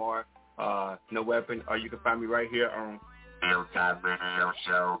Weapon, MR, No Weapon, or you can find me right here on Hilltop Radio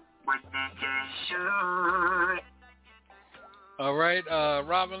Show. All right,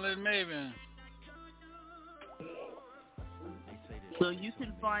 Robin Lynn Maven. So you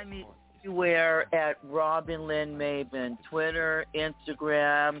can find me everywhere at Robin Lynn Maven, Twitter,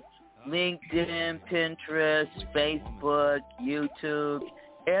 Instagram, LinkedIn, Pinterest, Facebook, YouTube,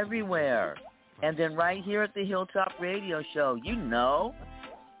 everywhere. And then right here at the Hilltop Radio Show, you know.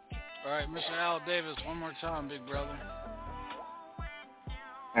 All right, Mr. Al Davis, one more time, big brother.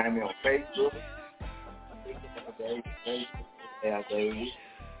 Find me on Facebook. Al Davis.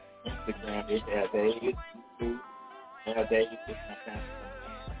 Instagram is Al Davis. YouTube. Al Davis is my contact.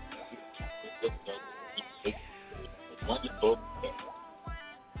 Wonderful.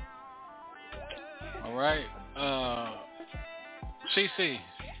 All right. CC.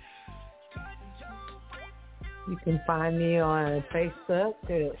 You can find me on Facebook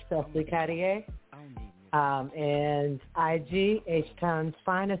at Stephanie Cartier. And IG, H-Town's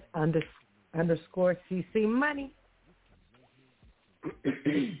Finest _ CC Money.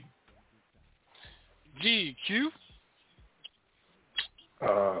 GQ.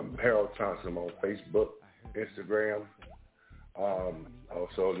 Harold Thompson on Facebook, Instagram,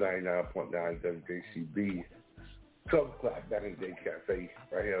 also 99.9 WJCB, 12 o'clock back in the day cafe,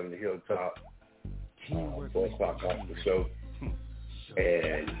 right here on the Hilltop, 4 o'clock after the show,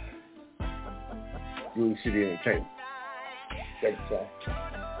 and Blue City Entertainment. Thank you, sir.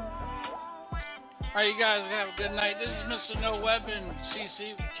 All right, you guys have a good night. This is Mr. No Weapon,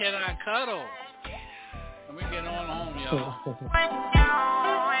 CC, Can I Cuddle? And we getting on home, y'all.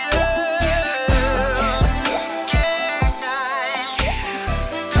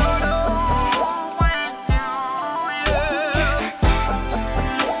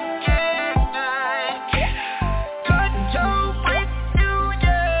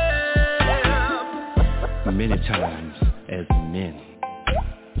 Many times as men,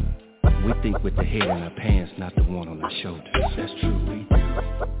 we think with the head in our pants, not the one on our shoulders. That's true, we do.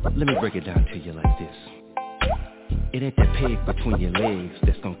 Let me break it down to you like this. It ain't that peg between your legs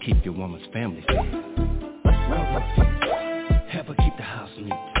that's gonna keep your woman's family fed. Rub her feet, have her keep the house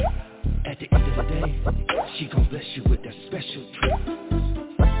neat. At the end of the day, she gon' bless you with that special treat.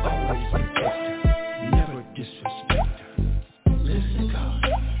 Always protect her, never disrespect her. Listen to God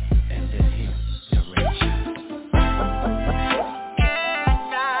and let Him direct you.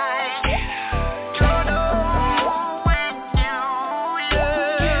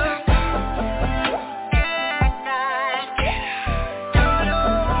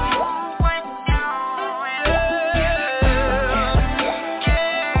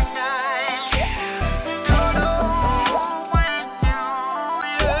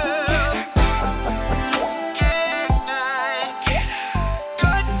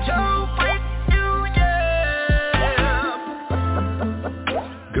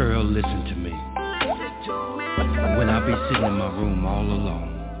 Sitting in my room all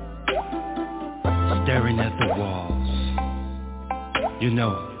alone, staring at the walls. You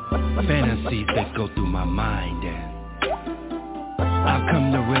know, fantasies that go through my mind, and I've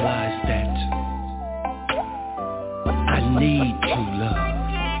come to realize that I need true love.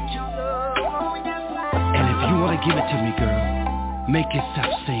 And if you want to give it to me, girl, Make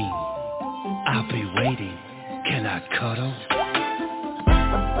yourself sing. I'll be waiting. Can I cuddle?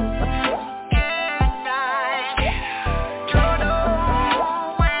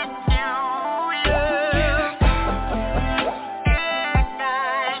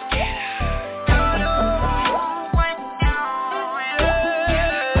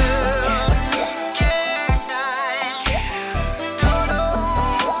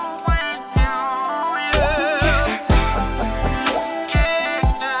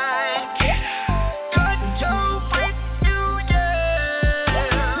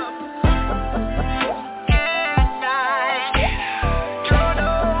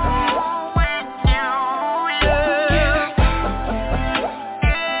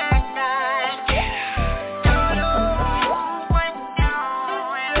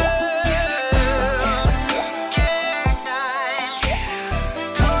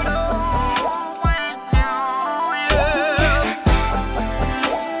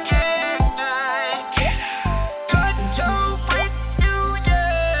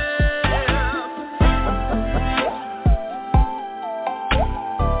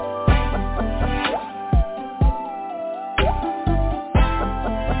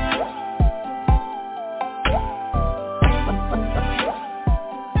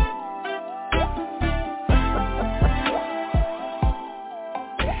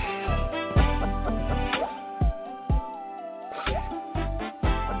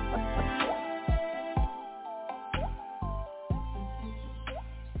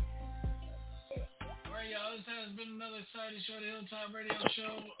 Show, the Hilltop Radio Show.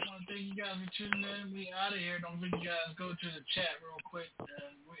 I want to thank you guys for tuning in. We out of here. Don't forget you guys go to the chat real quick.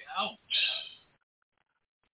 And we out.